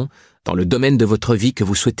actions dans le domaine de votre vie que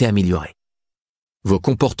vous souhaitez améliorer. Vos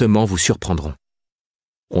comportements vous surprendront.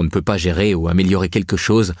 On ne peut pas gérer ou améliorer quelque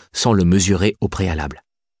chose sans le mesurer au préalable.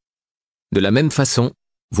 De la même façon,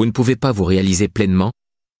 vous ne pouvez pas vous réaliser pleinement,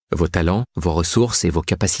 vos talents, vos ressources et vos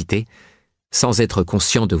capacités, sans être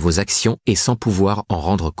conscient de vos actions et sans pouvoir en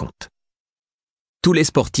rendre compte. Tous les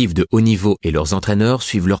sportifs de haut niveau et leurs entraîneurs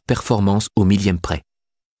suivent leurs performances au millième près.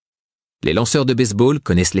 Les lanceurs de baseball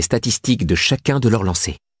connaissent les statistiques de chacun de leurs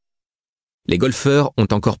lancers. Les golfeurs ont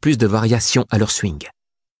encore plus de variations à leur swing.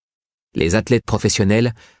 Les athlètes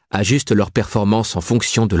professionnels ajustent leurs performances en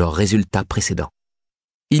fonction de leurs résultats précédents.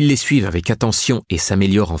 Ils les suivent avec attention et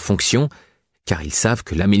s'améliorent en fonction, car ils savent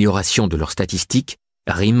que l'amélioration de leurs statistiques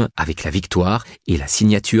rime avec la victoire et la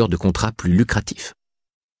signature de contrats plus lucratifs.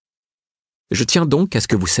 Je tiens donc à ce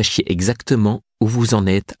que vous sachiez exactement où vous en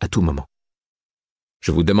êtes à tout moment.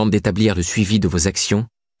 Je vous demande d'établir le suivi de vos actions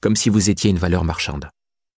comme si vous étiez une valeur marchande.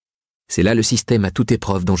 C'est là le système à toute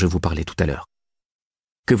épreuve dont je vous parlais tout à l'heure.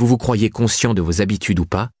 Que vous vous croyez conscient de vos habitudes ou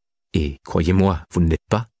pas, et croyez-moi, vous ne l'êtes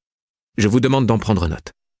pas, je vous demande d'en prendre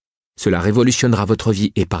note. Cela révolutionnera votre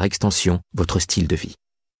vie et par extension, votre style de vie.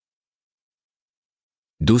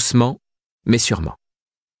 Doucement, mais sûrement.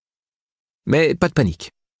 Mais pas de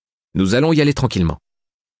panique. Nous allons y aller tranquillement.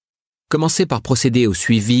 Commencez par procéder au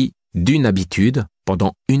suivi d'une habitude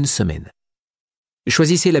pendant une semaine.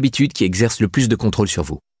 Choisissez l'habitude qui exerce le plus de contrôle sur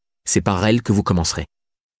vous. C'est par elle que vous commencerez.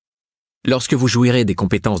 Lorsque vous jouirez des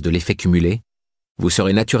compétences de l'effet cumulé, vous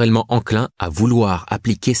serez naturellement enclin à vouloir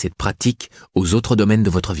appliquer cette pratique aux autres domaines de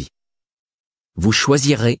votre vie. Vous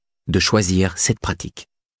choisirez de choisir cette pratique.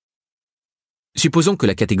 Supposons que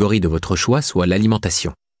la catégorie de votre choix soit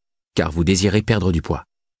l'alimentation, car vous désirez perdre du poids.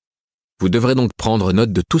 Vous devrez donc prendre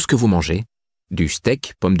note de tout ce que vous mangez, du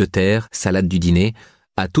steak, pommes de terre, salade du dîner,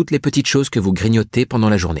 à toutes les petites choses que vous grignotez pendant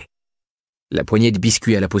la journée. La poignée de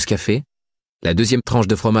biscuits à la pause café, la deuxième tranche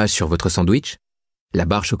de fromage sur votre sandwich, la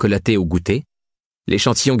barre chocolatée au goûter,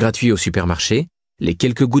 l'échantillon gratuit au supermarché, les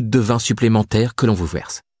quelques gouttes de vin supplémentaires que l'on vous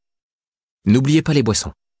verse. N'oubliez pas les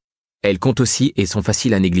boissons. Elles comptent aussi et sont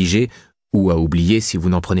faciles à négliger ou à oublier si vous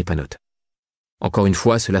n'en prenez pas note. Encore une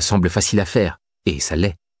fois, cela semble facile à faire, et ça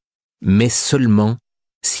l'est. Mais seulement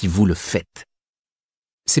si vous le faites.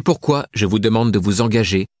 C'est pourquoi je vous demande de vous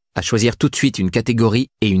engager à choisir tout de suite une catégorie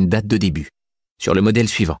et une date de début, sur le modèle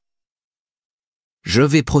suivant. Je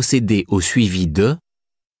vais procéder au suivi de,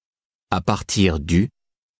 à partir du,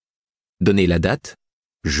 donner la date,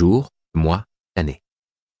 jour, mois, année.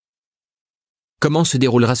 Comment se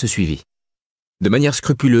déroulera ce suivi? De manière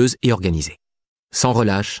scrupuleuse et organisée, sans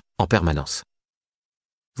relâche, en permanence.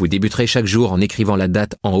 Vous débuterez chaque jour en écrivant la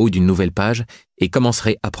date en haut d'une nouvelle page et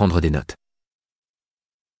commencerez à prendre des notes.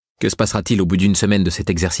 Que se passera-t-il au bout d'une semaine de cet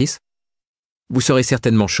exercice? Vous serez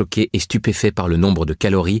certainement choqué et stupéfait par le nombre de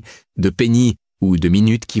calories, de pennies ou de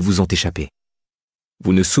minutes qui vous ont échappé.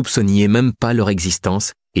 Vous ne soupçonniez même pas leur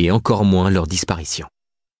existence et encore moins leur disparition.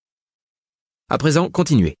 À présent,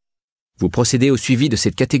 continuez. Vous procédez au suivi de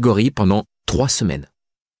cette catégorie pendant 3 semaines.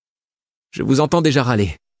 Je vous entends déjà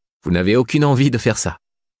râler. Vous n'avez aucune envie de faire ça.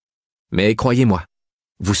 Mais croyez-moi,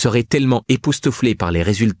 vous serez tellement époustouflé par les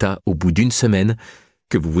résultats au bout d'une semaine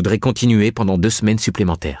que vous voudrez continuer pendant 2 semaines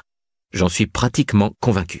supplémentaires. J'en suis pratiquement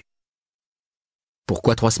convaincu.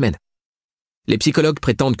 Pourquoi 3 semaines? Les psychologues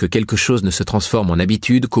prétendent que quelque chose ne se transforme en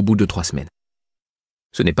habitude qu'au bout de 3 semaines.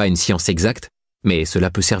 Ce n'est pas une science exacte, mais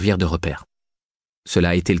cela peut servir de repère. Cela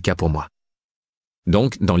a été le cas pour moi.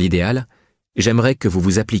 Donc, dans l'idéal, j'aimerais que vous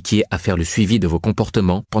vous appliquiez à faire le suivi de vos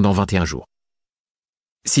comportements pendant 21 jours.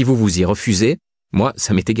 Si vous vous y refusez, moi,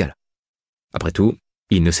 ça m'est égal. Après tout,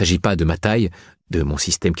 il ne s'agit pas de ma taille, de mon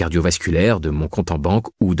système cardiovasculaire, de mon compte en banque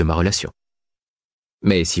ou de ma relation.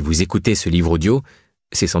 Mais si vous écoutez ce livre audio,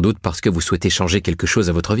 c'est sans doute parce que vous souhaitez changer quelque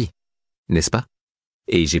chose à votre vie, n'est-ce pas?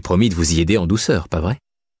 Et j'ai promis de vous y aider en douceur, pas vrai?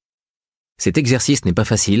 Cet exercice n'est pas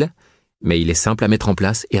facile, mais il est simple à mettre en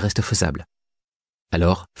place et reste faisable.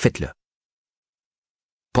 Alors, faites-le.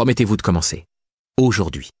 Promettez-vous de commencer,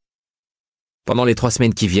 aujourd'hui. Pendant les 3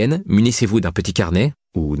 semaines qui viennent, munissez-vous d'un petit carnet,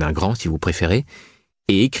 ou d'un grand si vous préférez,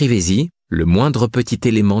 et écrivez-y le moindre petit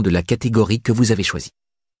élément de la catégorie que vous avez choisie.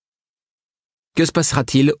 Que se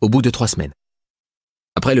passera-t-il au bout de 3 semaines?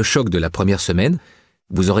 Après le choc de la première semaine,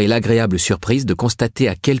 vous aurez l'agréable surprise de constater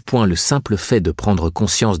à quel point le simple fait de prendre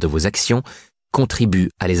conscience de vos actions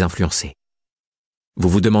contribue à les influencer. Vous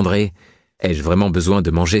vous demanderez, ai-je vraiment besoin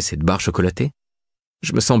de manger cette barre chocolatée?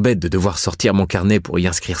 Je me sens bête de devoir sortir mon carnet pour y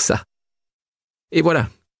inscrire ça. Et voilà,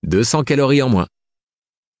 200 calories en moins.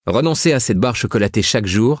 Renoncez à cette barre chocolatée chaque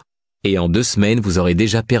jour et en 2 semaines, vous aurez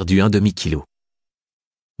déjà perdu un demi-kilo.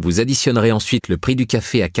 Vous additionnerez ensuite le prix du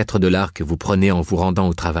café à 4 $ que vous prenez en vous rendant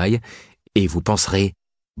au travail et vous penserez,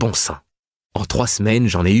 bon sang, en 3 semaines,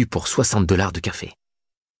 j'en ai eu pour 60 $ de café.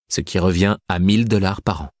 Ce qui revient à 1 000 $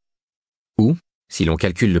 par an. Ou, si l'on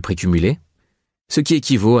calcule le prix cumulé, ce qui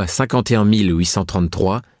équivaut à 51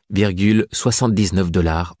 833,79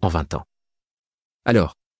 $ en 20 ans.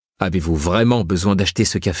 Alors, avez-vous vraiment besoin d'acheter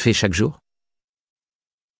ce café chaque jour?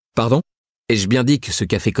 Pardon? Ai-je bien dit que ce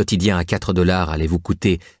café quotidien à 4 $ allait vous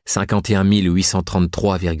coûter 51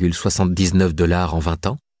 833,79 $ en 20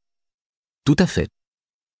 ans? Tout à fait.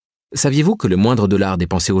 Saviez-vous que le moindre dollar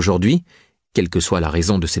dépensé aujourd'hui, quelle que soit la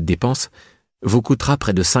raison de cette dépense, vous coûtera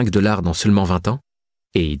près de 5 $ dans seulement 20 ans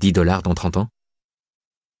et 10 $ dans 30 ans?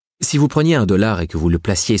 Si vous preniez un dollar et que vous le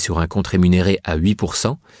placiez sur un compte rémunéré à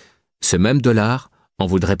 8%, ce même dollar en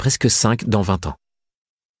vaudrait presque 5 dans 20 ans.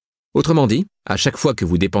 Autrement dit, à chaque fois que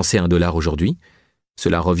vous dépensez un dollar aujourd'hui,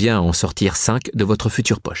 cela revient à en sortir 5 de votre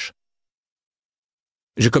future poche.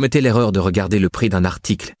 Je commettais l'erreur de regarder le prix d'un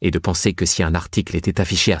article et de penser que si un article était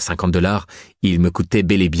affiché à 50 $, il me coûtait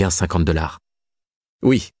bel et bien 50 $.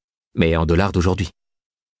 Oui, mais en dollars d'aujourd'hui.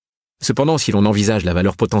 Cependant, si l'on envisage la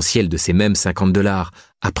valeur potentielle de ces mêmes 50 $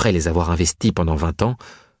 après les avoir investis pendant 20 ans,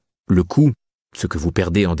 le coût, ce que vous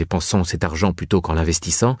perdez en dépensant cet argent plutôt qu'en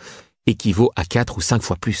l'investissant, équivaut à 4 ou 5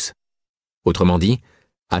 fois plus. Autrement dit,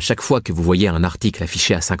 À chaque fois que vous voyez un article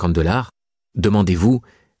affiché à 50 $, demandez-vous,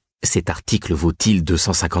 cet article vaut-il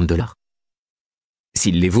 250 $?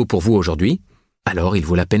 S'il les vaut pour vous aujourd'hui, alors il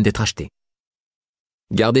vaut la peine d'être acheté.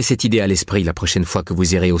 Gardez cette idée à l'esprit la prochaine fois que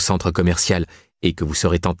vous irez au centre commercial et que vous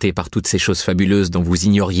serez tenté par toutes ces choses fabuleuses dont vous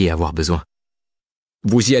ignoriez avoir besoin.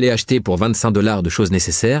 Vous y allez acheter pour 25 $ de choses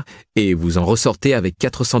nécessaires et vous en ressortez avec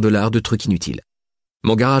 400 $ de trucs inutiles.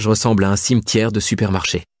 Mon garage ressemble à un cimetière de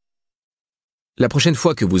supermarché. La prochaine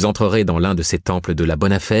fois que vous entrerez dans l'un de ces temples de la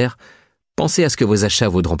bonne affaire, pensez à ce que vos achats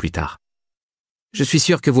vaudront plus tard. Je suis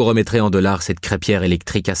sûr que vous remettrez en dollars cette crêpière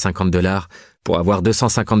électrique à 50 $ pour avoir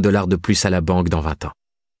 250 $ de plus à la banque dans 20 ans.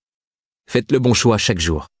 Faites le bon choix chaque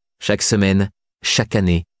jour, chaque semaine, chaque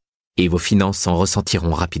année, et vos finances s'en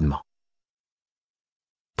ressentiront rapidement.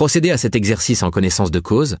 Procédez à cet exercice en connaissance de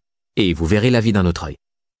cause, et vous verrez la vie d'un autre œil.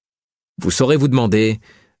 Vous saurez vous demander,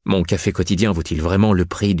 mon café quotidien vaut-il vraiment le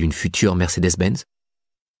prix d'une future Mercedes-Benz?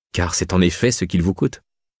 Car c'est en effet ce qu'il vous coûte.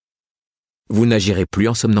 Vous n'agirez plus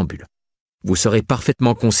en somnambule. Vous serez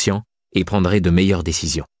parfaitement conscient et prendrez de meilleures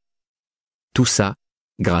décisions. Tout ça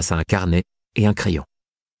grâce à un carnet et un crayon.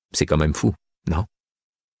 C'est quand même fou, non?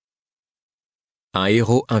 Un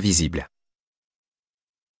héros invisible.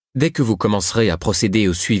 Dès que vous commencerez à procéder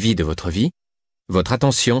au suivi de votre vie, votre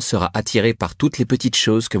attention sera attirée par toutes les petites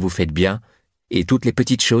choses que vous faites bien et toutes les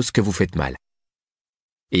petites choses que vous faites mal.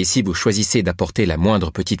 Et si vous choisissez d'apporter la moindre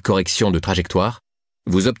petite correction de trajectoire,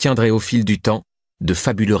 vous obtiendrez au fil du temps de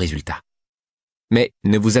fabuleux résultats. Mais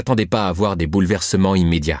ne vous attendez pas à voir des bouleversements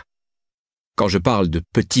immédiats. Quand je parle de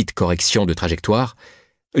petites corrections de trajectoire,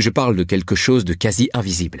 je parle de quelque chose de quasi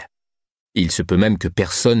invisible. Il se peut même que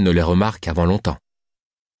personne ne les remarque avant longtemps.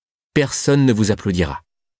 Personne ne vous applaudira.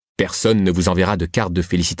 Personne ne vous enverra de cartes de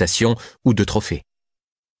félicitations ou de trophées.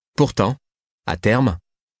 Pourtant, à terme,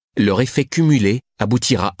 leur effet cumulé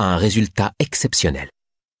aboutira à un résultat exceptionnel.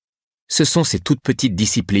 Ce sont ces toutes petites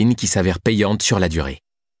disciplines qui s'avèrent payantes sur la durée.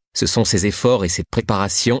 Ce sont ces efforts et cette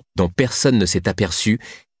préparation dont personne ne s'est aperçu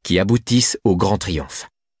qui aboutissent au grand triomphe.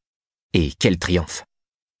 Et quel triomphe!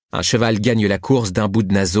 Un cheval gagne la course d'un bout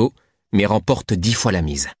de naseau, mais remporte 10 fois la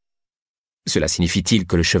mise. Cela signifie-t-il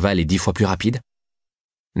que le cheval est 10 fois plus rapide?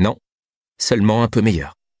 Non, seulement un peu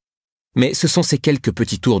meilleur. Mais ce sont ces quelques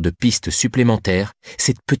petits tours de piste supplémentaires,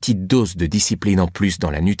 cette petite dose de discipline en plus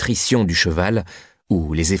dans la nutrition du cheval,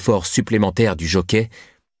 ou les efforts supplémentaires du jockey,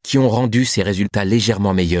 qui ont rendu ces résultats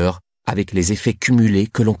légèrement meilleurs avec les effets cumulés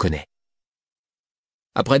que l'on connaît.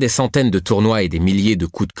 Après des centaines de tournois et des milliers de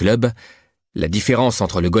coups de club, la différence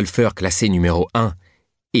entre le golfeur classé numéro 1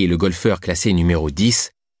 et le golfeur classé numéro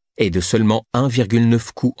 10 est de seulement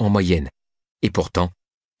 1,9 coups en moyenne. Et pourtant,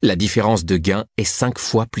 la différence de gain est 5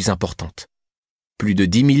 fois plus importante. Plus de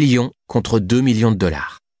 10 millions contre 2 millions de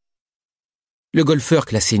dollars. Le golfeur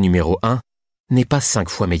classé numéro 1 n'est pas 5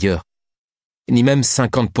 fois meilleur, ni même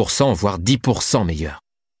 50% voire 10% meilleur.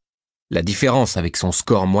 La différence avec son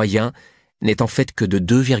score moyen n'est en fait que de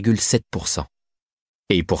 2,7%.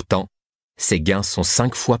 Et pourtant, ses gains sont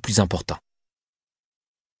 5 fois plus importants.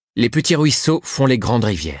 Les petits ruisseaux font les grandes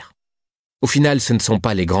rivières. Au final, ce ne sont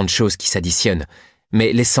pas les grandes choses qui s'additionnent,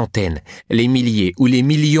 mais les centaines, les milliers ou les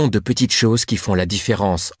millions de petites choses qui font la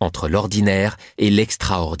différence entre l'ordinaire et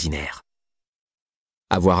l'extraordinaire.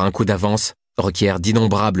 Avoir un coup d'avance requiert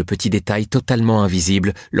d'innombrables petits détails totalement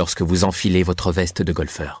invisibles lorsque vous enfilez votre veste de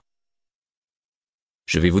golfeur.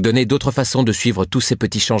 Je vais vous donner d'autres façons de suivre tous ces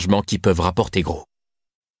petits changements qui peuvent rapporter gros.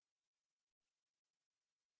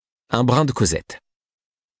 Un brin de causette.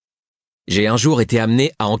 J'ai un jour été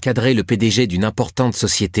amené à encadrer le PDG d'une importante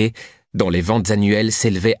société dont les ventes annuelles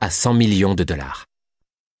s'élevaient à 100 millions de dollars.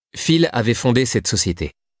 Phil avait fondé cette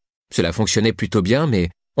société. Cela fonctionnait plutôt bien, mais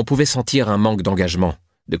on pouvait sentir un manque d'engagement,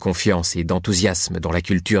 de confiance et d'enthousiasme dans la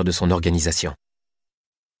culture de son organisation.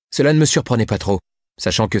 Cela ne me surprenait pas trop,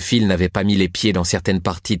 sachant que Phil n'avait pas mis les pieds dans certaines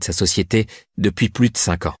parties de sa société depuis plus de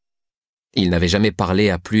 5 ans. Il n'avait jamais parlé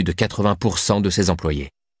à plus de 80% de ses employés.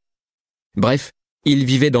 Bref, il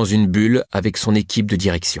vivait dans une bulle avec son équipe de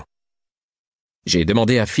direction. J'ai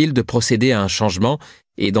demandé à Phil de procéder à un changement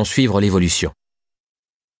et d'en suivre l'évolution.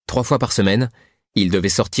 3 fois par semaine, il devait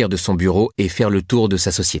sortir de son bureau et faire le tour de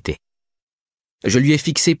sa société. Je lui ai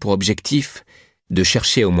fixé pour objectif de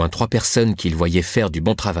chercher au moins 3 personnes qu'il voyait faire du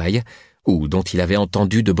bon travail ou dont il avait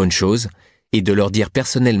entendu de bonnes choses et de leur dire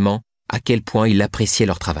personnellement à quel point il appréciait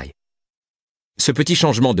leur travail. Ce petit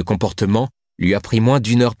changement de comportement lui a pris moins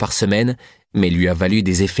d'1 heure par semaine, mais lui a valu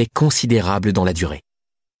des effets considérables dans la durée.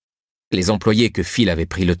 Les employés que Phil avait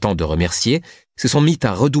pris le temps de remercier se sont mis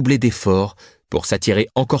à redoubler d'efforts pour s'attirer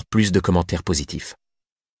encore plus de commentaires positifs.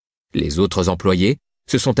 Les autres employés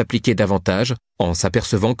se sont appliqués davantage en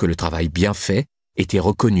s'apercevant que le travail bien fait étaient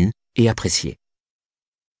reconnus et appréciés.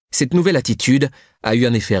 Cette nouvelle attitude a eu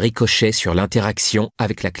un effet ricochet sur l'interaction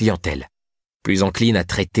avec la clientèle, plus encline à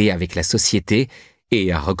traiter avec la société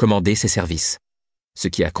et à recommander ses services, ce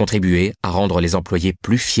qui a contribué à rendre les employés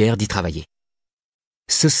plus fiers d'y travailler.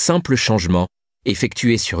 Ce simple changement,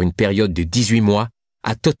 effectué sur une période de 18 mois,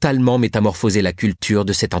 a totalement métamorphosé la culture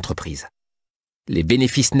de cette entreprise. Les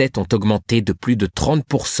bénéfices nets ont augmenté de plus de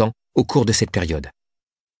 30% au cours de cette période,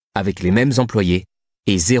 avec les mêmes employés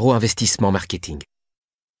et zéro investissement marketing.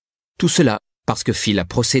 Tout cela parce que Phil a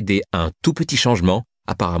procédé à un tout petit changement,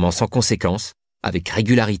 apparemment sans conséquence, avec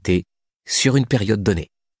régularité, sur une période donnée.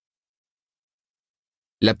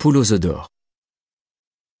 La poule aux œufs d'or.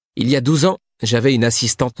 Il y a 12 ans, j'avais une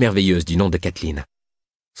assistante merveilleuse du nom de Kathleen.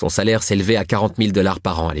 Son salaire s'élevait à 40 000 $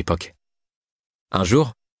 par an à l'époque. Un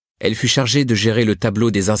jour, elle fut chargée de gérer le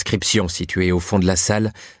tableau des inscriptions situé au fond de la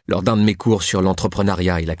salle lors d'un de mes cours sur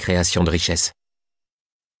l'entrepreneuriat et la création de richesses.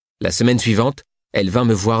 La semaine suivante, elle vint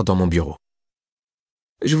me voir dans mon bureau.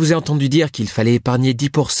 « Je vous ai entendu dire qu'il fallait épargner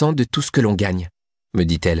 10% de tout ce que l'on gagne, » me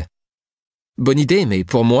dit-elle. « Bonne idée, mais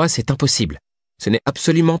pour moi, c'est impossible. Ce n'est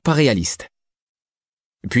absolument pas réaliste. »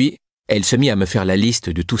 Puis, elle se mit à me faire la liste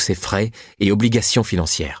de tous ses frais et obligations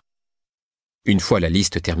financières. Une fois la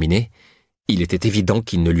liste terminée, il était évident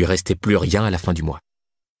qu'il ne lui restait plus rien à la fin du mois.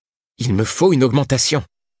 « Il me faut une augmentation, »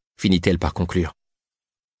 finit-elle par conclure.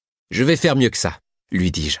 « Je vais faire mieux que ça, »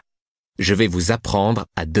 lui dis-je. « Je vais vous apprendre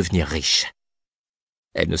à devenir riche. »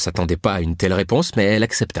 Elle ne s'attendait pas à une telle réponse, mais elle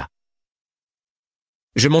accepta.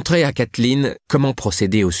 Je montrai à Kathleen comment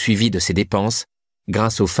procéder au suivi de ses dépenses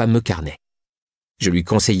grâce au fameux carnet. Je lui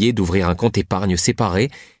conseillai d'ouvrir un compte épargne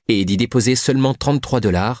séparé et d'y déposer seulement 33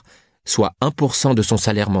 $, soit 1% de son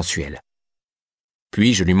salaire mensuel.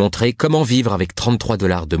 Puis je lui montrai comment vivre avec 33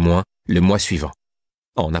 $ de moins le mois suivant,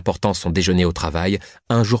 en apportant son déjeuner au travail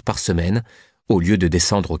 1 jour par semaine, au lieu de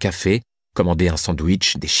descendre au café, commander un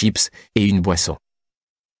sandwich, des chips et une boisson.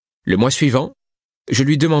 Le mois suivant, je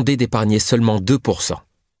lui demandai d'épargner seulement 2%,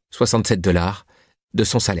 67 $, de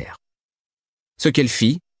son salaire. Ce qu'elle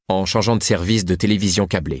fit en changeant de service de télévision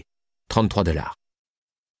câblée, 33 $.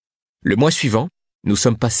 Le mois suivant, nous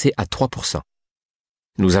sommes passés à 3%.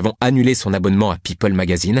 Nous avons annulé son abonnement à People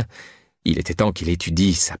Magazine. Il était temps qu'il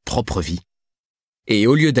étudie sa propre vie. Et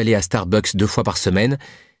au lieu d'aller à Starbucks 2 fois par semaine,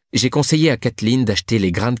 j'ai conseillé à Kathleen d'acheter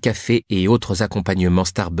les grains de café et autres accompagnements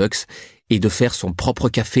Starbucks et de faire son propre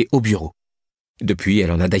café au bureau. Depuis,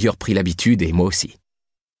 elle en a d'ailleurs pris l'habitude et moi aussi.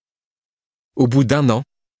 Au bout d'1 an,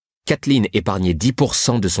 Kathleen épargnait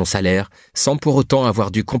 10% de son salaire sans pour autant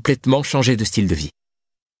avoir dû complètement changer de style de vie.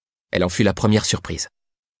 Elle en fut la première surprise.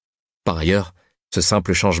 Par ailleurs, ce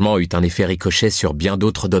simple changement eut un effet ricochet sur bien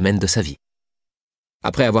d'autres domaines de sa vie.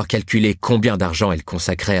 Après avoir calculé combien d'argent elle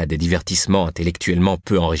consacrait à des divertissements intellectuellement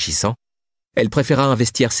peu enrichissants, elle préféra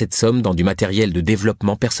investir cette somme dans du matériel de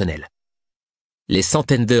développement personnel. Les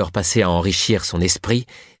centaines d'heures passées à enrichir son esprit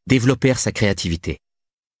développèrent sa créativité.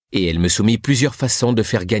 Et elle me soumit plusieurs façons de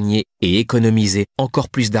faire gagner et économiser encore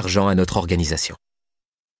plus d'argent à notre organisation.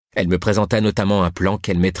 Elle me présenta notamment un plan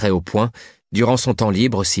qu'elle mettrait au point durant son temps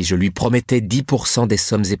libre si je lui promettais 10% des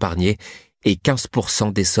sommes épargnées et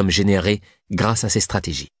 15% des sommes générées grâce à ces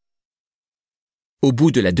stratégies. Au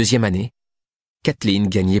bout de la 2e année, Kathleen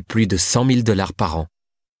gagnait plus de 100 000 $ par an,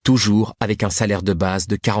 toujours avec un salaire de base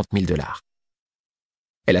de 40 000 $.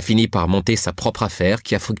 Elle a fini par monter sa propre affaire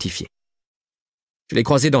qui a fructifié. Je l'ai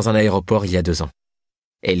croisée dans un aéroport il y a 2 ans.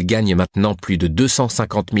 Elle gagne maintenant plus de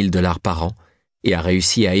 250 000 $ par an et a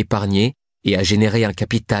réussi à épargner et à générer un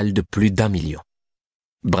capital de plus d'1 million.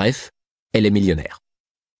 Bref, elle est millionnaire.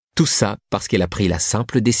 Tout ça parce qu'elle a pris la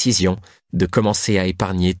simple décision de commencer à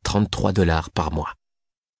épargner 33 $ par mois.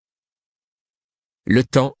 Le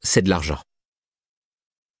temps, c'est de l'argent.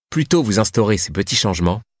 Plus tôt vous instaurez ces petits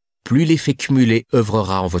changements, plus l'effet cumulé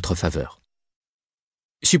œuvrera en votre faveur.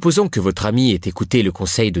 Supposons que votre ami ait écouté le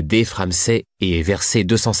conseil de Dave Ramsey et ait versé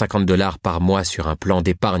 250 $ par mois sur un plan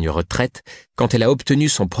d'épargne retraite quand elle a obtenu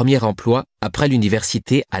son premier emploi après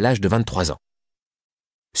l'université à l'âge de 23 ans.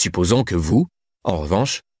 Supposons que vous, en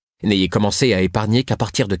revanche, n'ayez commencé à épargner qu'à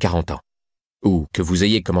partir de 40 ans. Ou que vous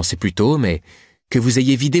ayez commencé plus tôt, mais que vous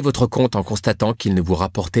ayez vidé votre compte en constatant qu'il ne vous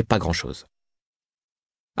rapportait pas grand-chose.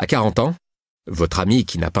 À 40 ans, votre ami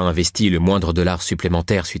qui n'a pas investi le moindre dollar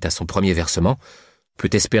supplémentaire suite à son premier versement peut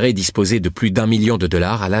espérer disposer de plus d'1 million de $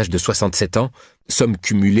 à l'âge de 67 ans, somme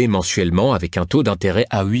cumulée mensuellement avec un taux d'intérêt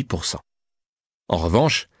à 8%. En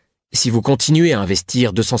revanche, si vous continuez à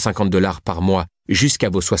investir 250 $ par mois jusqu'à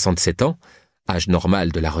vos 67 ans, âge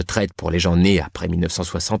normal de la retraite pour les gens nés après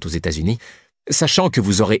 1960 aux États-Unis, sachant que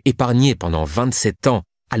vous aurez épargné pendant 27 ans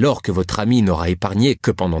alors que votre ami n'aura épargné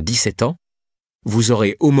que pendant 17 ans, vous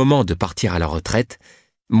aurez au moment de partir à la retraite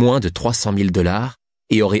moins de 300 000 $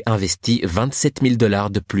 et aurez investi 27 000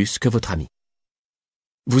 $ de plus que votre ami.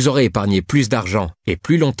 Vous aurez épargné plus d'argent et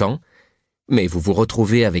plus longtemps, mais vous vous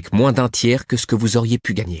retrouvez avec moins d'un tiers que ce que vous auriez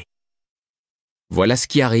pu gagner. Voilà ce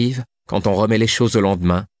qui arrive quand on remet les choses au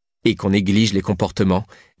lendemain et qu'on néglige les comportements,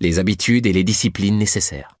 les habitudes et les disciplines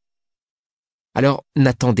nécessaires. Alors,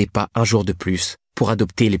 n'attendez pas un jour de plus pour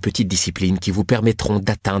adopter les petites disciplines qui vous permettront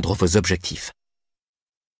d'atteindre vos objectifs.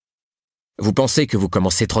 Vous pensez que vous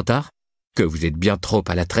commencez trop tard? Que vous êtes bien trop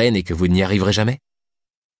à la traîne et que vous n'y arriverez jamais?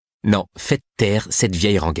 Non, faites taire cette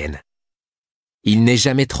vieille rengaine. Il n'est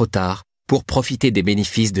jamais trop tard pour profiter des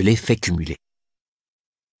bénéfices de l'effet cumulé.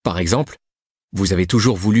 Par exemple, vous avez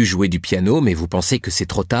toujours voulu jouer du piano, mais vous pensez que c'est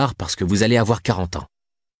trop tard parce que vous allez avoir 40 ans.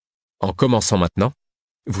 En commençant maintenant,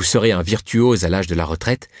 vous serez un virtuose à l'âge de la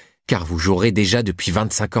retraite, car vous jouerez déjà depuis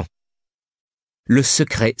 25 ans. Le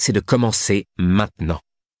secret, c'est de commencer maintenant.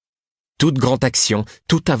 Toute grande action,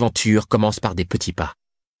 toute aventure commence par des petits pas.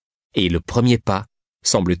 Et le premier pas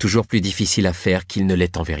semble toujours plus difficile à faire qu'il ne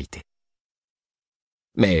l'est en vérité.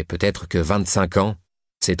 Mais peut-être que 25 ans,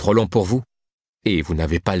 c'est trop long pour vous, et vous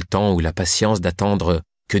n'avez pas le temps ou la patience d'attendre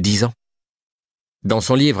que 10 ans. Dans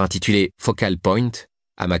son livre intitulé Focal Point,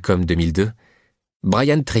 à Macomb 2002,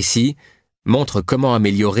 Brian Tracy montre comment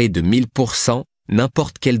améliorer de 1000%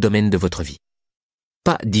 n'importe quel domaine de votre vie.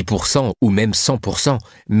 Pas 10% ou même 100%,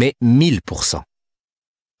 mais 1000%.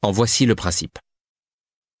 En voici le principe.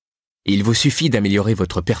 Il vous suffit d'améliorer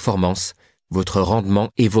votre performance, votre rendement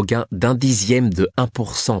et vos gains d'un dixième de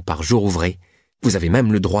 1% par jour ouvré. Vous avez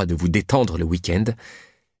même le droit de vous détendre le week-end,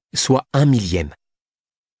 soit 1/1000.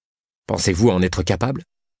 Pensez-vous en être capable?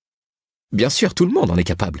 Bien sûr, tout le monde en est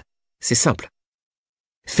capable. C'est simple.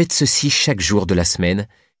 Faites ceci chaque jour de la semaine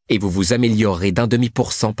et vous vous améliorerez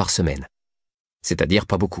d'0,5% par semaine. C'est-à-dire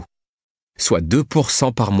pas beaucoup. Soit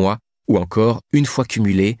 2% par mois ou encore, une fois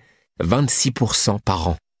cumulé, 26% par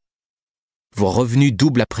an. Vos revenus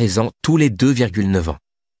doublent à présent tous les 2,9 ans.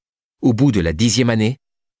 Au bout de la 10e année,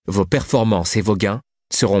 vos performances et vos gains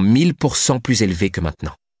seront 1000% plus élevés que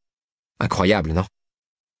maintenant. Incroyable, non?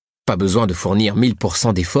 Pas besoin de fournir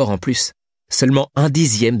 1000% d'efforts en plus. Seulement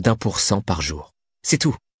 0,1% par jour. C'est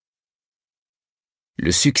tout.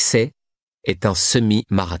 Le succès est un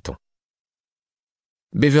semi-marathon.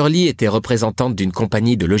 Beverly était représentante d'une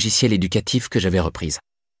compagnie de logiciels éducatifs que j'avais reprise.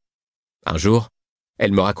 Un jour,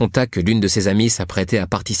 elle me raconta que l'une de ses amies s'apprêtait à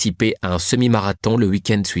participer à un semi-marathon le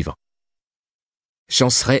week-end suivant. « J'en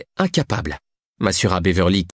serais incapable », m'assura Beverly